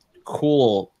these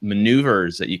cool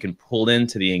maneuvers that you can pull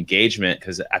into the engagement,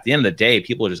 because at the end of the day,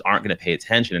 people just aren't going to pay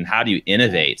attention. And how do you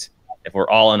innovate if we're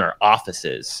all in our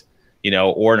offices,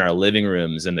 or in our living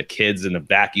rooms, and the kids and the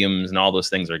vacuums and all those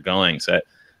things are going? So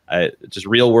just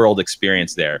real world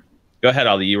experience there. Go ahead,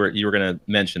 Ali, you were going to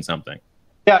mention something.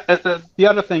 Yeah, the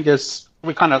other thing is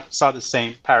we kind of saw the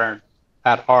same pattern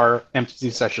at our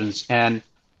MTC sessions. And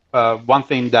one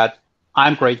thing that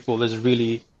I'm grateful is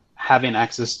really having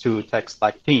access to techs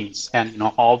like Teams, and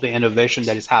all the innovation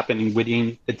that is happening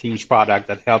within the Teams product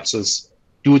that helps us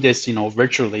do this,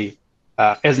 virtually,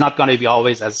 is not going to be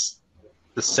always as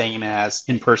the same as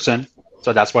in person.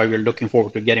 So that's why we're looking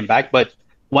forward to getting back. But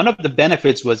one of the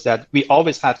benefits was that we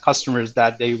always had customers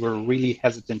that they were really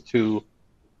hesitant to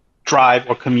drive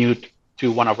or commute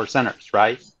to one of our centers,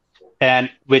 right? And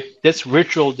with this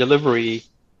virtual delivery,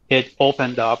 it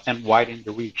opened up and widened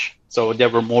the reach. So they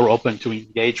were more open to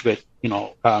engage with,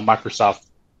 Microsoft,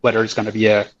 whether it's going to be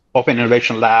a open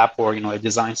innovation lab or, a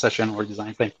design session or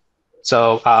design thing.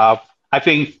 So I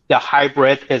think the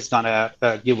hybrid is going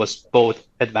to give us both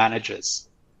advantages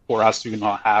for us to,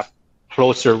 have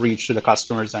closer reach to the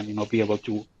customers and, be able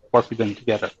to work with them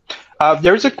together.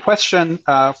 There's a question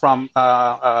from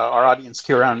our audience,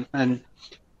 Kieran, and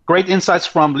great insights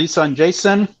from Lisa and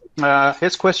Jason.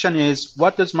 His question is,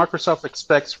 what does Microsoft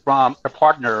expect from a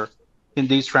partner in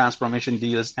these transformation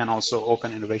deals and also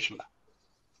Open Innovation Lab?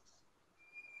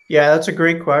 Yeah, that's a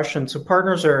great question. So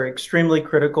partners are extremely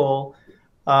critical.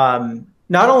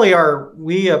 Not only are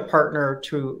we a partner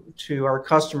to our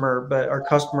customer, but our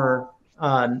customer,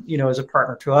 is a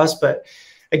partner to us. But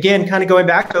again, kind of going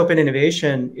back to Open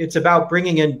Innovation, it's about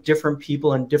bringing in different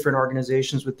people and different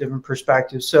organizations with different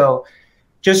perspectives. So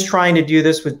just trying to do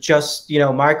this with just,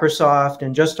 Microsoft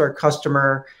and just our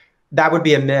customer, that would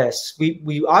be a miss.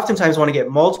 We oftentimes want to get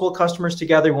multiple customers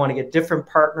together. We want to get different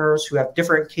partners who have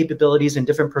different capabilities and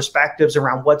different perspectives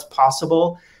around what's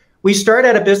possible. We start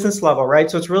at a business level,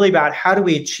 right? So it's really about how do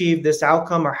we achieve this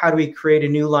outcome, or how do we create a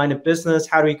new line of business?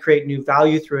 How do we create new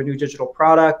value through a new digital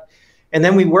product? And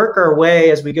then we work our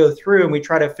way as we go through, and we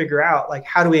try to figure out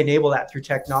how do we enable that through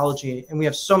technology? And we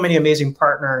have so many amazing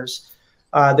partners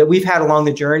that we've had along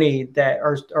the journey that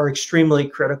are extremely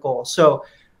critical. So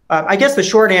I guess the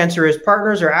short answer is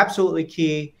partners are absolutely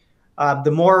key.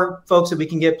 The more folks that we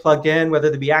can get plugged in,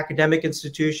 whether they be academic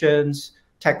institutions,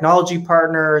 technology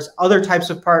partners, other types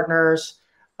of partners,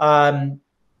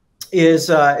 is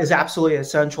absolutely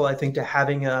essential, I think, to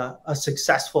having a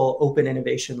successful Open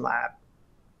Innovation Lab.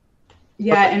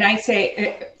 Yeah, and I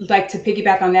say, like, to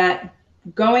piggyback on that,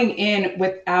 going in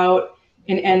without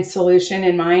an end solution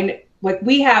in mind,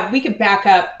 we could back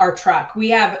up our truck.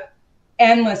 We have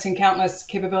endless and countless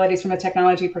capabilities from a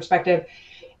technology perspective.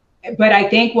 But I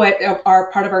think what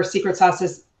our part of our secret sauce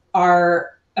is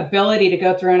our ability to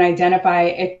go through and identify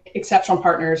exceptional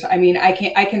partners. I mean, I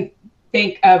can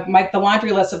think of the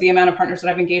laundry list of the amount of partners that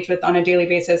I've engaged with on a daily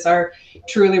basis are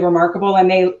truly remarkable,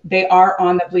 and they are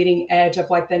on the bleeding edge of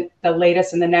the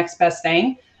latest and the next best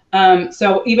thing.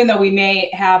 So even though we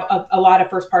may have a lot of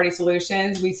first-party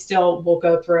solutions, we still will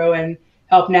go through and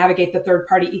help navigate the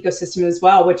third-party ecosystem as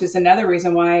well, which is another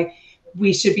reason why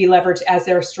we should be leveraged as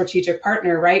their strategic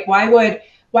partner, right? Why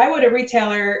would a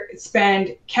retailer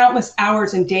spend countless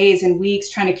hours and days and weeks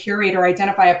trying to curate or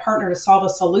identify a partner to solve a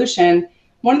solution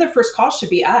one of their first calls should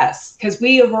be us, because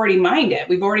we have already mined it.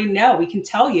 We've already know, we can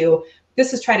tell you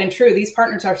this is tried and true. These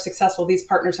partners are successful. These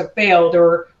partners have failed,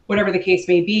 or whatever the case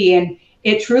may be. And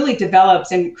it truly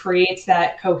develops and creates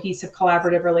that cohesive,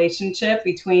 collaborative relationship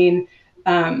between,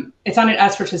 it's not an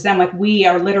us versus them. Like, we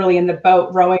are literally in the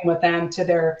boat rowing with them to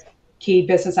their key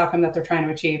business outcome that they're trying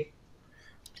to achieve.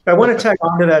 I want to tag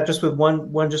on to that just with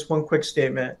one quick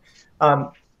statement. I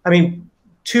mean,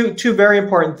 two very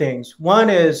important things. One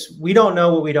is we don't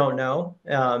know what we don't know.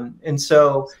 And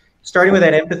so starting with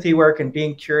that empathy work and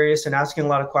being curious and asking a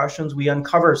lot of questions, we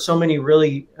uncover so many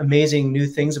really amazing new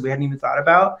things that we hadn't even thought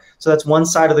about. So that's one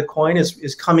side of the coin,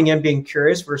 is coming in being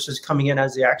curious versus coming in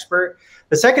as the expert.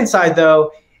 The second side,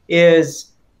 though,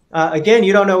 is, again,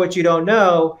 you don't know what you don't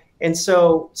know. And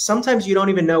so sometimes you don't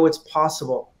even know what's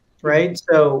possible, right?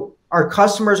 So our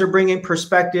customers are bringing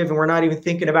perspective and we're not even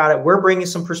thinking about it. We're bringing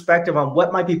some perspective on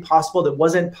what might be possible that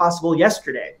wasn't possible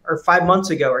yesterday or 5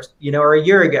 months ago, or, or a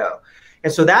year ago.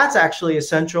 And so that's actually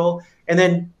essential. And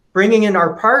then bringing in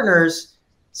our partners,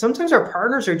 sometimes our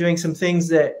partners are doing some things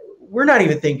that we're not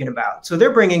even thinking about. So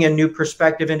they're bringing a new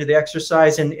perspective into the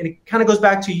exercise. And it kind of goes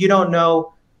back to, you don't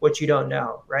know what you don't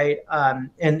know, right?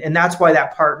 And that's why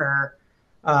that partner,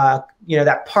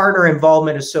 that partner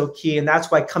involvement is so key. And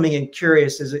that's why coming in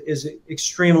curious is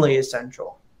extremely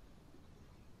essential.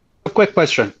 A quick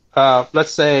question.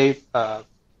 Let's say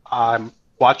I'm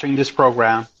watching this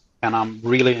program and I'm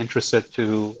really interested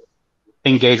to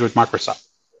engage with Microsoft.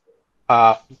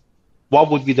 What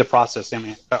would be the process? I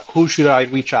mean, who should I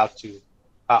reach out to?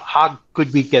 How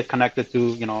could we get connected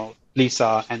to,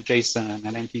 Lisa and Jason and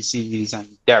NTCs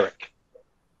and Derek?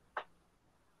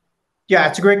 Yeah,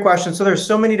 it's a great question. So there's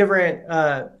so many different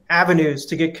avenues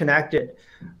to get connected.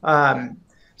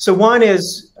 So one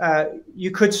is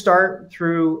you could start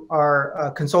through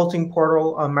our consulting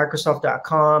portal on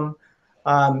Microsoft.com.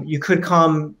 You could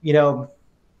come to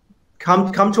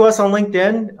us on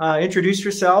LinkedIn, introduce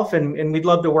yourself, and we'd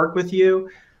love to work with you.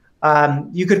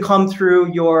 You could come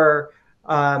through your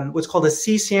what's called a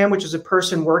CSAM, which is a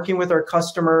person working with our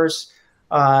customers.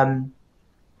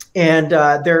 And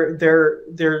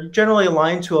they're generally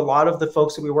aligned to a lot of the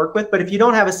folks that we work with. But if you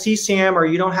don't have a CSAM or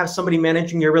you don't have somebody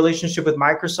managing your relationship with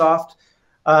Microsoft,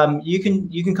 you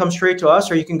can come straight to us,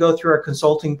 or you can go through our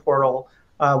consulting portal,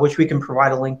 which we can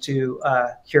provide a link to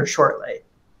here shortly.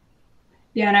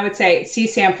 Yeah, and I would say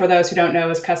CSAM, for those who don't know,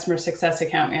 is Customer Success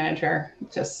Account Manager.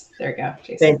 Just there you go,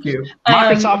 Jason. Thank you.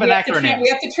 Microsoft and acronyms. We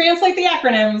have to translate the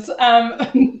acronyms.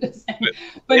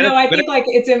 But no, I think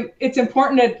it's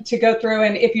important to go through,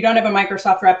 and if you don't have a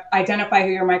Microsoft rep, identify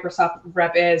who your Microsoft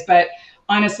rep is. But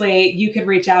honestly, you could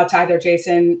reach out to either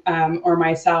Jason or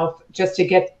myself just to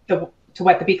get to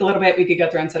wet the beak a little bit. We could go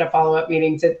through and set up follow-up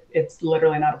meetings. It's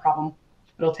literally not a problem.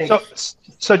 It'll take.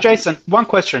 So Jason, one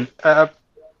question.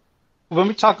 When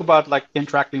we talk about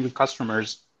interacting with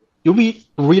customers, do we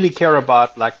really care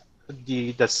about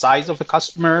the size of the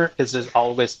customer? Is it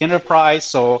always enterprise?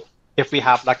 So if we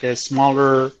have a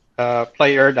smaller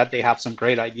player that they have some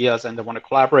great ideas and they want to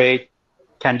collaborate,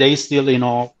 can they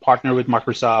still partner with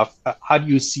Microsoft? How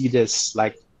do you see this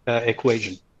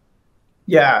equation?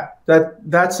 Yeah,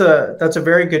 that's a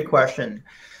very good question.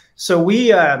 So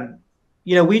we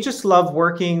just love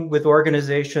working with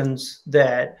organizations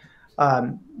that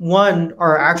one,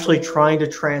 are actually trying to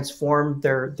transform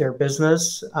their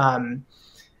business,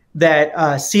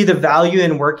 that see the value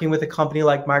in working with a company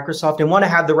like Microsoft and want to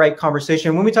have the right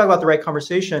conversation. When we talk about the right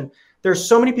conversation, there's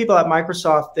so many people at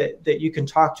Microsoft that you can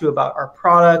talk to about our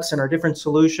products and our different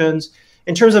solutions.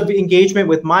 In terms of engagement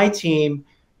with my team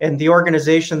and the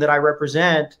organization that I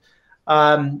represent,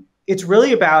 it's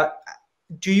really about,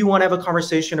 do you want to have a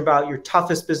conversation about your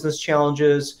toughest business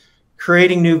challenges,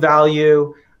 creating new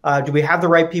value? Do we have the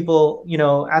right people,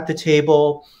 at the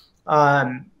table?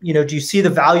 Do you see the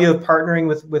value of partnering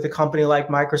with a company like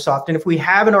Microsoft? And if we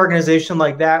have an organization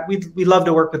like that, we love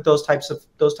to work with those types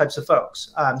of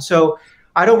folks. So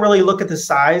I don't really look at the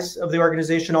size of the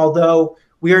organization, although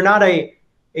we are not a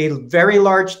very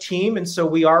large team, and so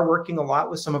we are working a lot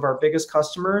with some of our biggest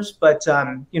customers. But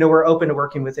we're open to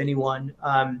working with anyone.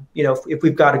 If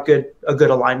we've got a good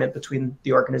alignment between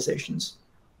the organizations.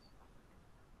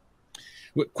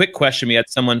 Quick question. We had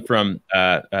someone from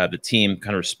the team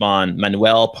kind of respond.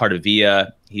 Manuel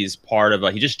Pardavia, he's part of,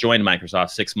 he just joined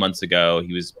Microsoft 6 months ago.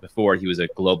 He was a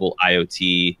global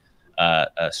IoT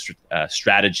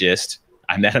strategist.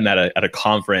 I met him at a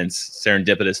conference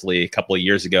serendipitously a couple of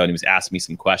years ago, and he was asking me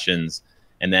some questions.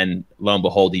 And then lo and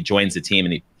behold, he joins the team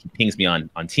and he pings me on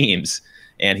Teams.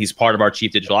 And he's part of our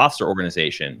Chief Digital Officer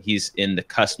organization. He's in the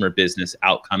Customer Business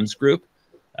Outcomes Group,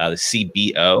 the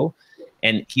CBO.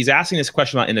 And he's asking this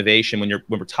question about innovation. When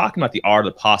we're talking about the art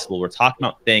of the possible, we're talking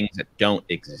about things that don't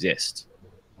exist.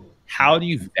 How do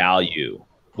you value?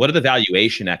 What are the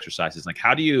valuation exercises? Like,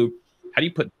 how do you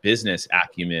put business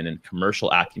acumen and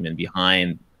commercial acumen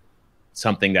behind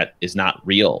something that is not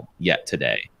real yet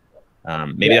today?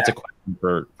 Maybe that's a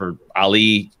question for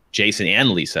Ali, Jason,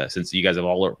 and Lisa, since you guys have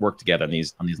all worked together on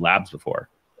these labs before.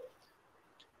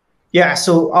 Yeah,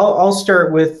 so I'll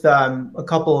start with a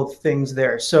couple of things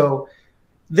there. So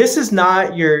this is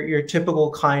not your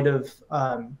typical kind of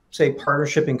say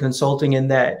partnership and consulting, in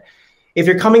that if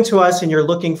you're coming to us and you're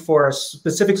looking for a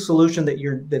specific solution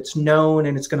that's known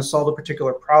and it's going to solve a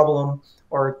particular problem,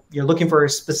 or you're looking for a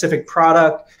specific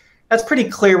product, that's pretty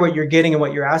clear what you're getting and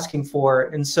what you're asking for.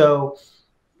 And so,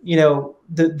 you know,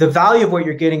 the value of what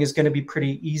you're getting is going to be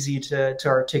pretty easy to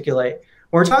articulate.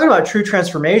 When we're talking about true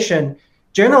transformation,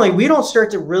 generally, we don't start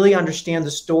to really understand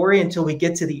the story until we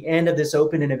get to the end of this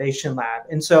open innovation lab.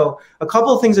 And so a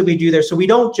couple of things that we do there. So we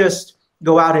don't just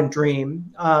go out and dream.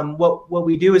 What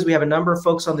we do is we have a number of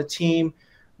folks on the team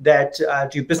that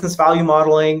do business value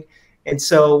modeling. And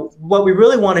so what we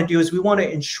really want to do is we want to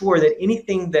ensure that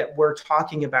anything that we're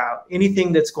talking about,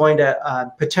 anything that's going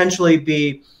to potentially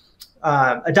be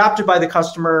adopted by the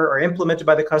customer or implemented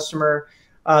by the customer,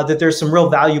 that there's some real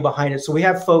value behind it. So we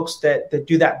have folks that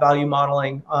do that value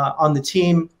modeling on the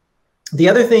team. The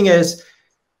other thing is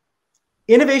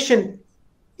innovation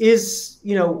is,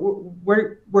 you know,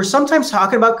 we're sometimes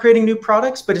talking about creating new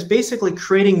products, but it's basically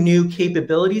creating new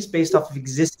capabilities based off of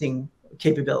existing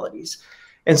capabilities.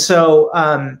 And so,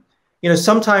 you know,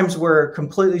 sometimes we're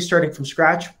completely starting from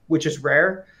scratch, which is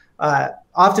rare.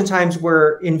 Oftentimes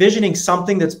we're envisioning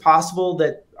something that's possible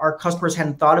that our customers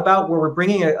hadn't thought about, where we're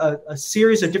bringing a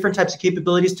series of different types of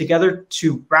capabilities together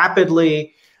to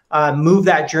rapidly move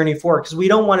that journey forward. Because we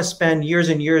don't want to spend years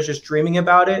and years just dreaming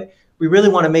about it. We really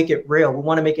want to make it real. We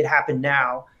want to make it happen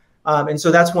now. And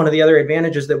so that's one of the other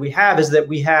advantages that we have, is that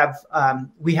we have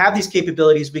these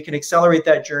capabilities. We can accelerate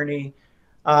that journey.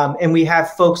 And we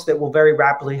have folks that will very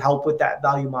rapidly help with that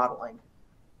value modeling.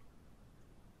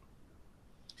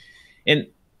 And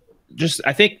just,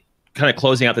 I think, kind of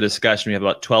closing out the discussion, we have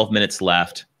about 12 minutes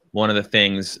left. One of the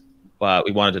things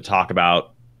we wanted to talk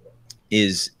about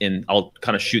is, and I'll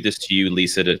kind of shoot this to you,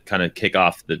 Lisa, to kind of kick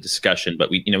off the discussion.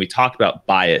 But we talked about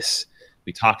bias.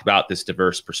 We talked about this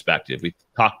diverse perspective. We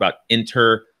talked about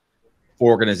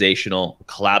inter-organizational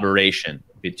collaboration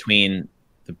between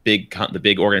the big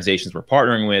organizations we're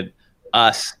partnering with.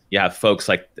 Us, you have folks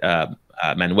like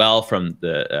Manuel from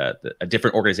a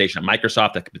different organization at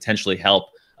Microsoft that could potentially help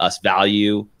us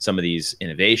value some of these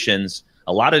innovations.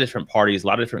 A lot of different parties, a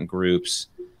lot of different groups.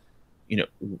 You know,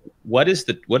 what is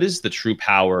the true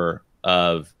power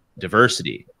of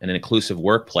diversity in an inclusive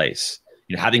workplace?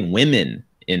 You know, having women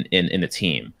in the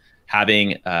team,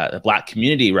 having the Black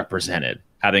community represented,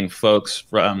 having folks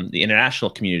from the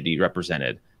international community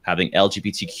represented, having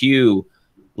LGBTQ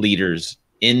leaders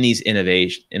in these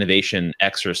innovation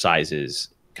exercises,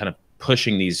 kind of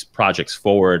pushing these projects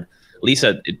forward.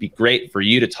 Lisa, it'd be great for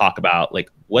you to talk about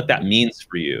like what that means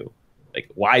for you. Like,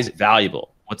 why is it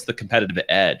valuable? What's the competitive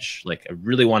edge? Like, I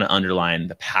really want to underline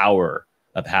the power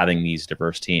of having these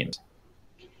diverse teams.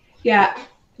 Yeah,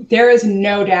 there is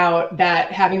no doubt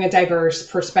that having a diverse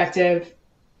perspective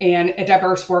and a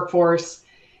diverse workforce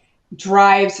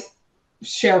drives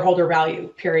shareholder value,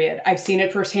 period. I've seen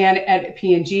it firsthand at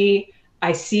P&G.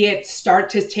 I see it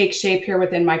start to take shape here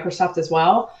within Microsoft as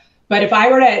well. But if I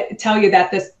were to tell you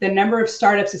that the number of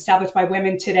startups established by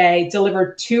women today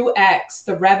delivered 2x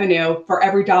the revenue for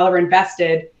every dollar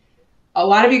invested, a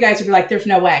lot of you guys would be like, there's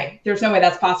no way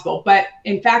that's possible. But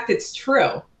in fact, it's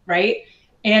true, right?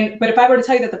 But if I were to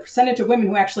tell you that the percentage of women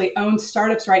who actually own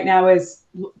startups right now is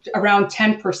around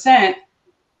 10%,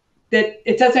 that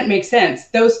it doesn't make sense.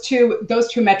 Those two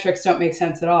metrics don't make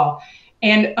sense at all.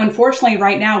 And unfortunately,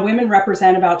 right now, women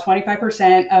represent about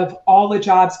 25% of all the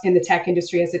jobs in the tech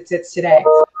industry as it sits today.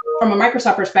 From a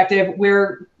Microsoft perspective,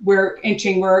 we're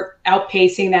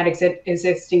outpacing that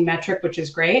existing metric, which is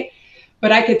great.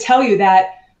 But I could tell you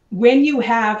that when you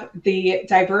have the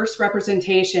diverse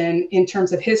representation in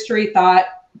terms of history, thought,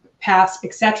 past,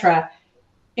 etc.,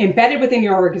 embedded within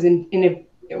your organization,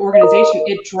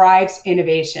 it drives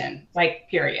innovation, like,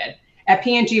 period. At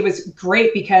P&G, it was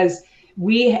great because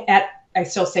I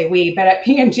still say we, but at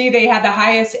P&G, they had the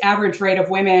highest average rate of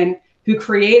women who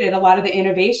created a lot of the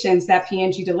innovations that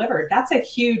P&G delivered. That's a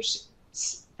huge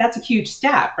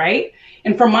stat, right?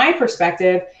 And from my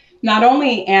perspective, not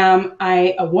only am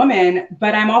I a woman,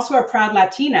 but I'm also a proud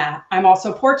Latina. I'm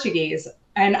also Portuguese.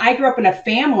 And I grew up in a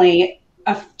family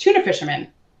of tuna fishermen,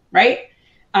 right?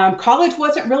 College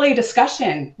wasn't really a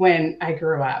discussion when I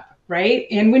grew up, right?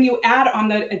 And when you add on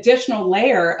the additional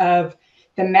layer of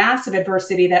the massive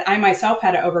adversity that I myself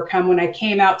had to overcome when I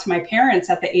came out to my parents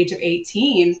at the age of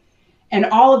 18, and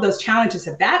all of those challenges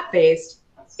that that faced,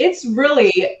 it's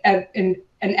really an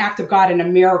act of God and a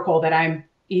miracle that I'm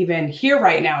even here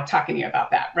right now talking to you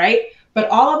about that, right? But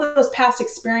all of those past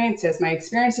experiences, my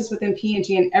experiences within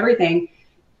P&G and everything,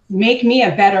 make me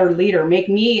a better leader, make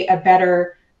me a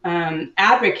better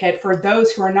advocate for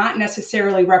those who are not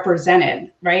necessarily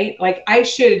represented, right? Like I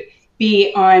should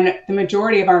be on the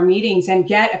majority of our meetings and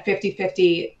get a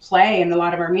 50-50 play in a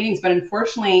lot of our meetings. But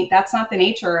unfortunately, that's not the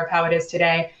nature of how it is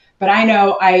today. But I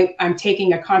know I'm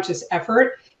taking a conscious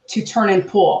effort to turn and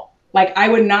pull. Like I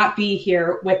would not be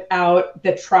here without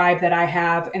the tribe that I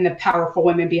have and the powerful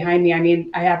women behind me. I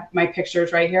mean, I have my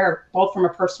pictures right here, both from a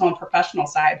personal and professional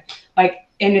side. Like,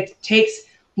 and it takes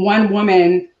one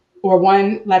woman or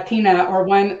one Latina or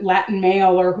one Latin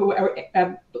male or who,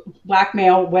 Black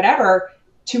male, whatever,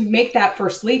 to make that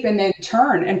first leap and then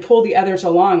turn and pull the others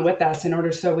along with us in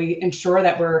order so we ensure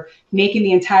that we're making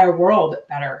the entire world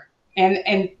better.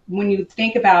 And when you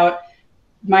think about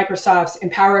Microsoft's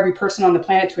empower every person on the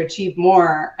planet to achieve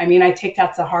more, I mean, I take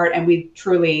that to heart, and we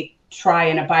truly try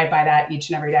and abide by that each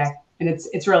and every day. And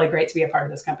it's really great to be a part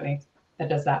of this company that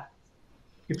does that.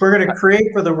 If we're going to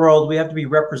create for the world, we have to be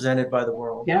represented by the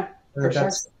world. Yeah,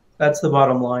 that's the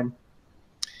bottom line.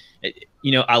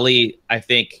 You know, Ali, I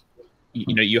think,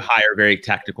 you know, you hire very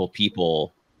technical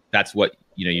people. That's what,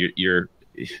 you know,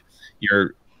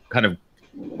 you're kind of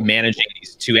managing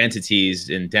these two entities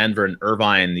in Denver and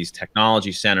Irvine, these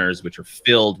technology centers, which are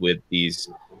filled with these,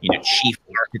 you know, chief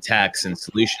architects and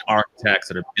solution architects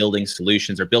that are building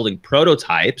solutions or building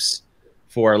prototypes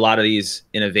for a lot of these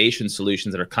innovation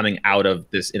solutions that are coming out of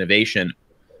this innovation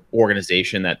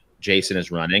organization that Jason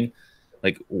is running.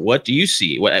 Like, what do you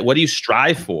see? What do you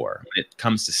strive for when it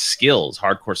comes to skills,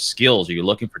 hardcore skills? Are you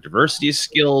looking for diversity of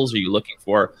skills? Are you looking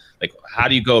for, like, how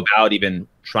do you go about even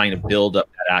trying to build up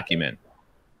that acumen?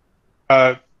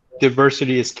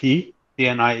 Diversity is key.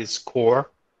 D&I is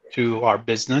core to our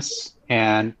business.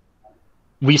 And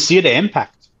we see the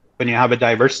impact when you have a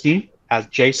diverse team. As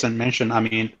Jason mentioned, I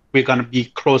mean, we're going to be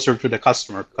closer to the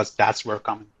customer because that's where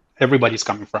everybody's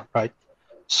coming from, right?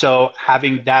 So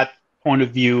having that point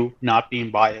of view, not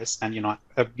being biased and, you know,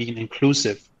 being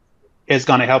inclusive is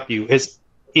going to help you. It's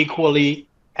equally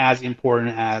as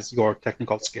important as your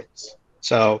technical skills.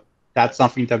 So that's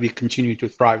something that we continue to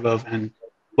thrive of. And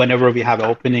whenever we have an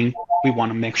opening, we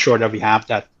want to make sure that we have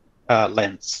that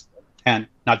lens and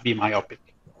not be myopic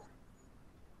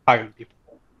hiring people.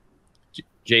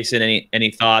 Jason,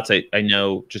 any thoughts? I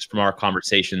know just from our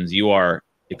conversations, you are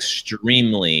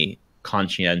extremely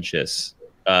conscientious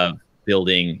of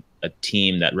building a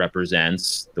team that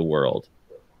represents the world.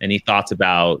 Any thoughts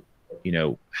about, you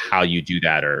know, how you do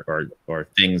that, or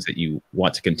things that you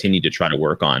want to continue to try to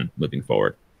work on moving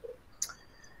forward?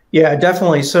 Yeah,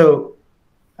 definitely. So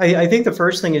I think the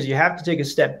first thing is you have to take a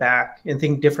step back and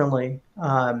think differently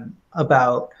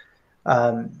about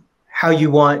how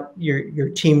you want your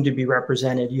team to be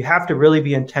represented. You have to really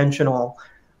be intentional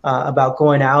about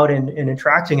going out and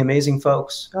attracting amazing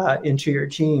folks into your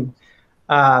team.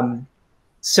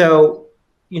 So,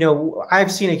 you know,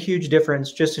 I've seen a huge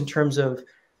difference just in terms of,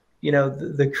 you know,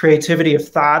 the creativity of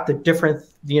thought, the different,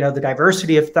 you know, the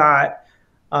diversity of thought.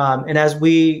 And as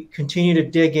we continue to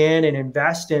dig in and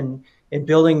invest in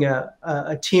building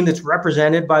a team that's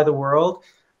represented by the world,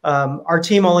 our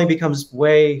team only becomes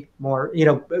way more, you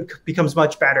know, becomes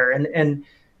much better. And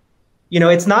you know,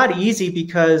 it's not easy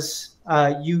because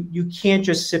you can't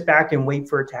just sit back and wait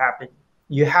for it to happen.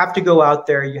 You have to go out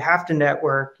there, you have to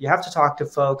network, you have to talk to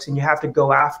folks, and you have to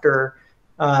go after,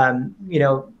 you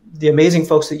know, the amazing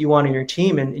folks that you want on your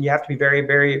team, and you have to be very,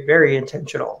 very, very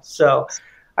intentional. So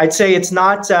I'd say it's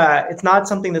not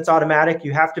something that's automatic.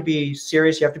 You have to be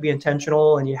serious, you have to be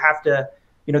intentional, and you have to,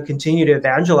 you know, continue to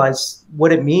evangelize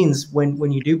what it means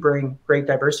when you do bring great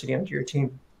diversity onto your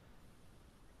team.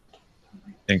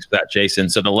 Thanks for that, Jason.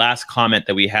 So the last comment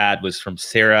that we had was from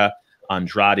Sarah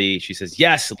Andrade. She says,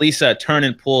 yes, Lisa, turn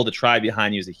and pull. The tribe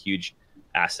behind you is a huge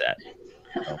asset.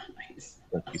 So,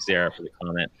 thank you, Sarah, for the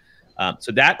comment.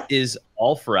 So that is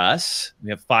all for us. We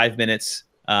have 5 minutes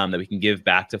that we can give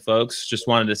back to folks. Just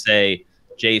wanted to say,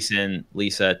 Jason,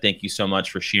 Lisa, thank you so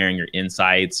much for sharing your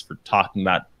insights, for talking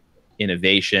about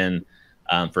innovation,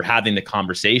 for having the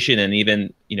conversation, and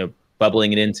even, you know,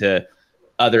 bubbling it into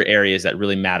other areas that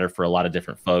really matter for a lot of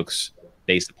different folks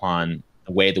based upon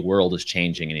the way the world is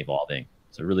changing and evolving.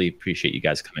 So really appreciate you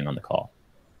guys coming on the call.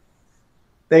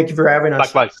 Thank you for having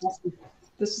us. Likewise.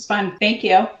 This is fun. Thank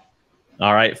you.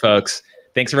 All right, folks.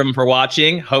 Thanks everyone for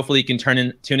watching. Hopefully you can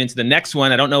tune into the next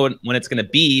one. I don't know when it's going to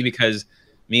be because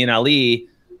me and Ali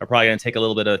are probably going to take a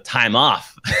little bit of time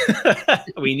off.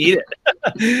 We need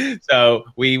it. So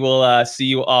we will see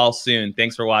you all soon.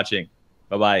 Thanks for watching.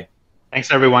 Bye-bye.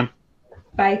 Thanks, everyone.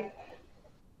 Bye.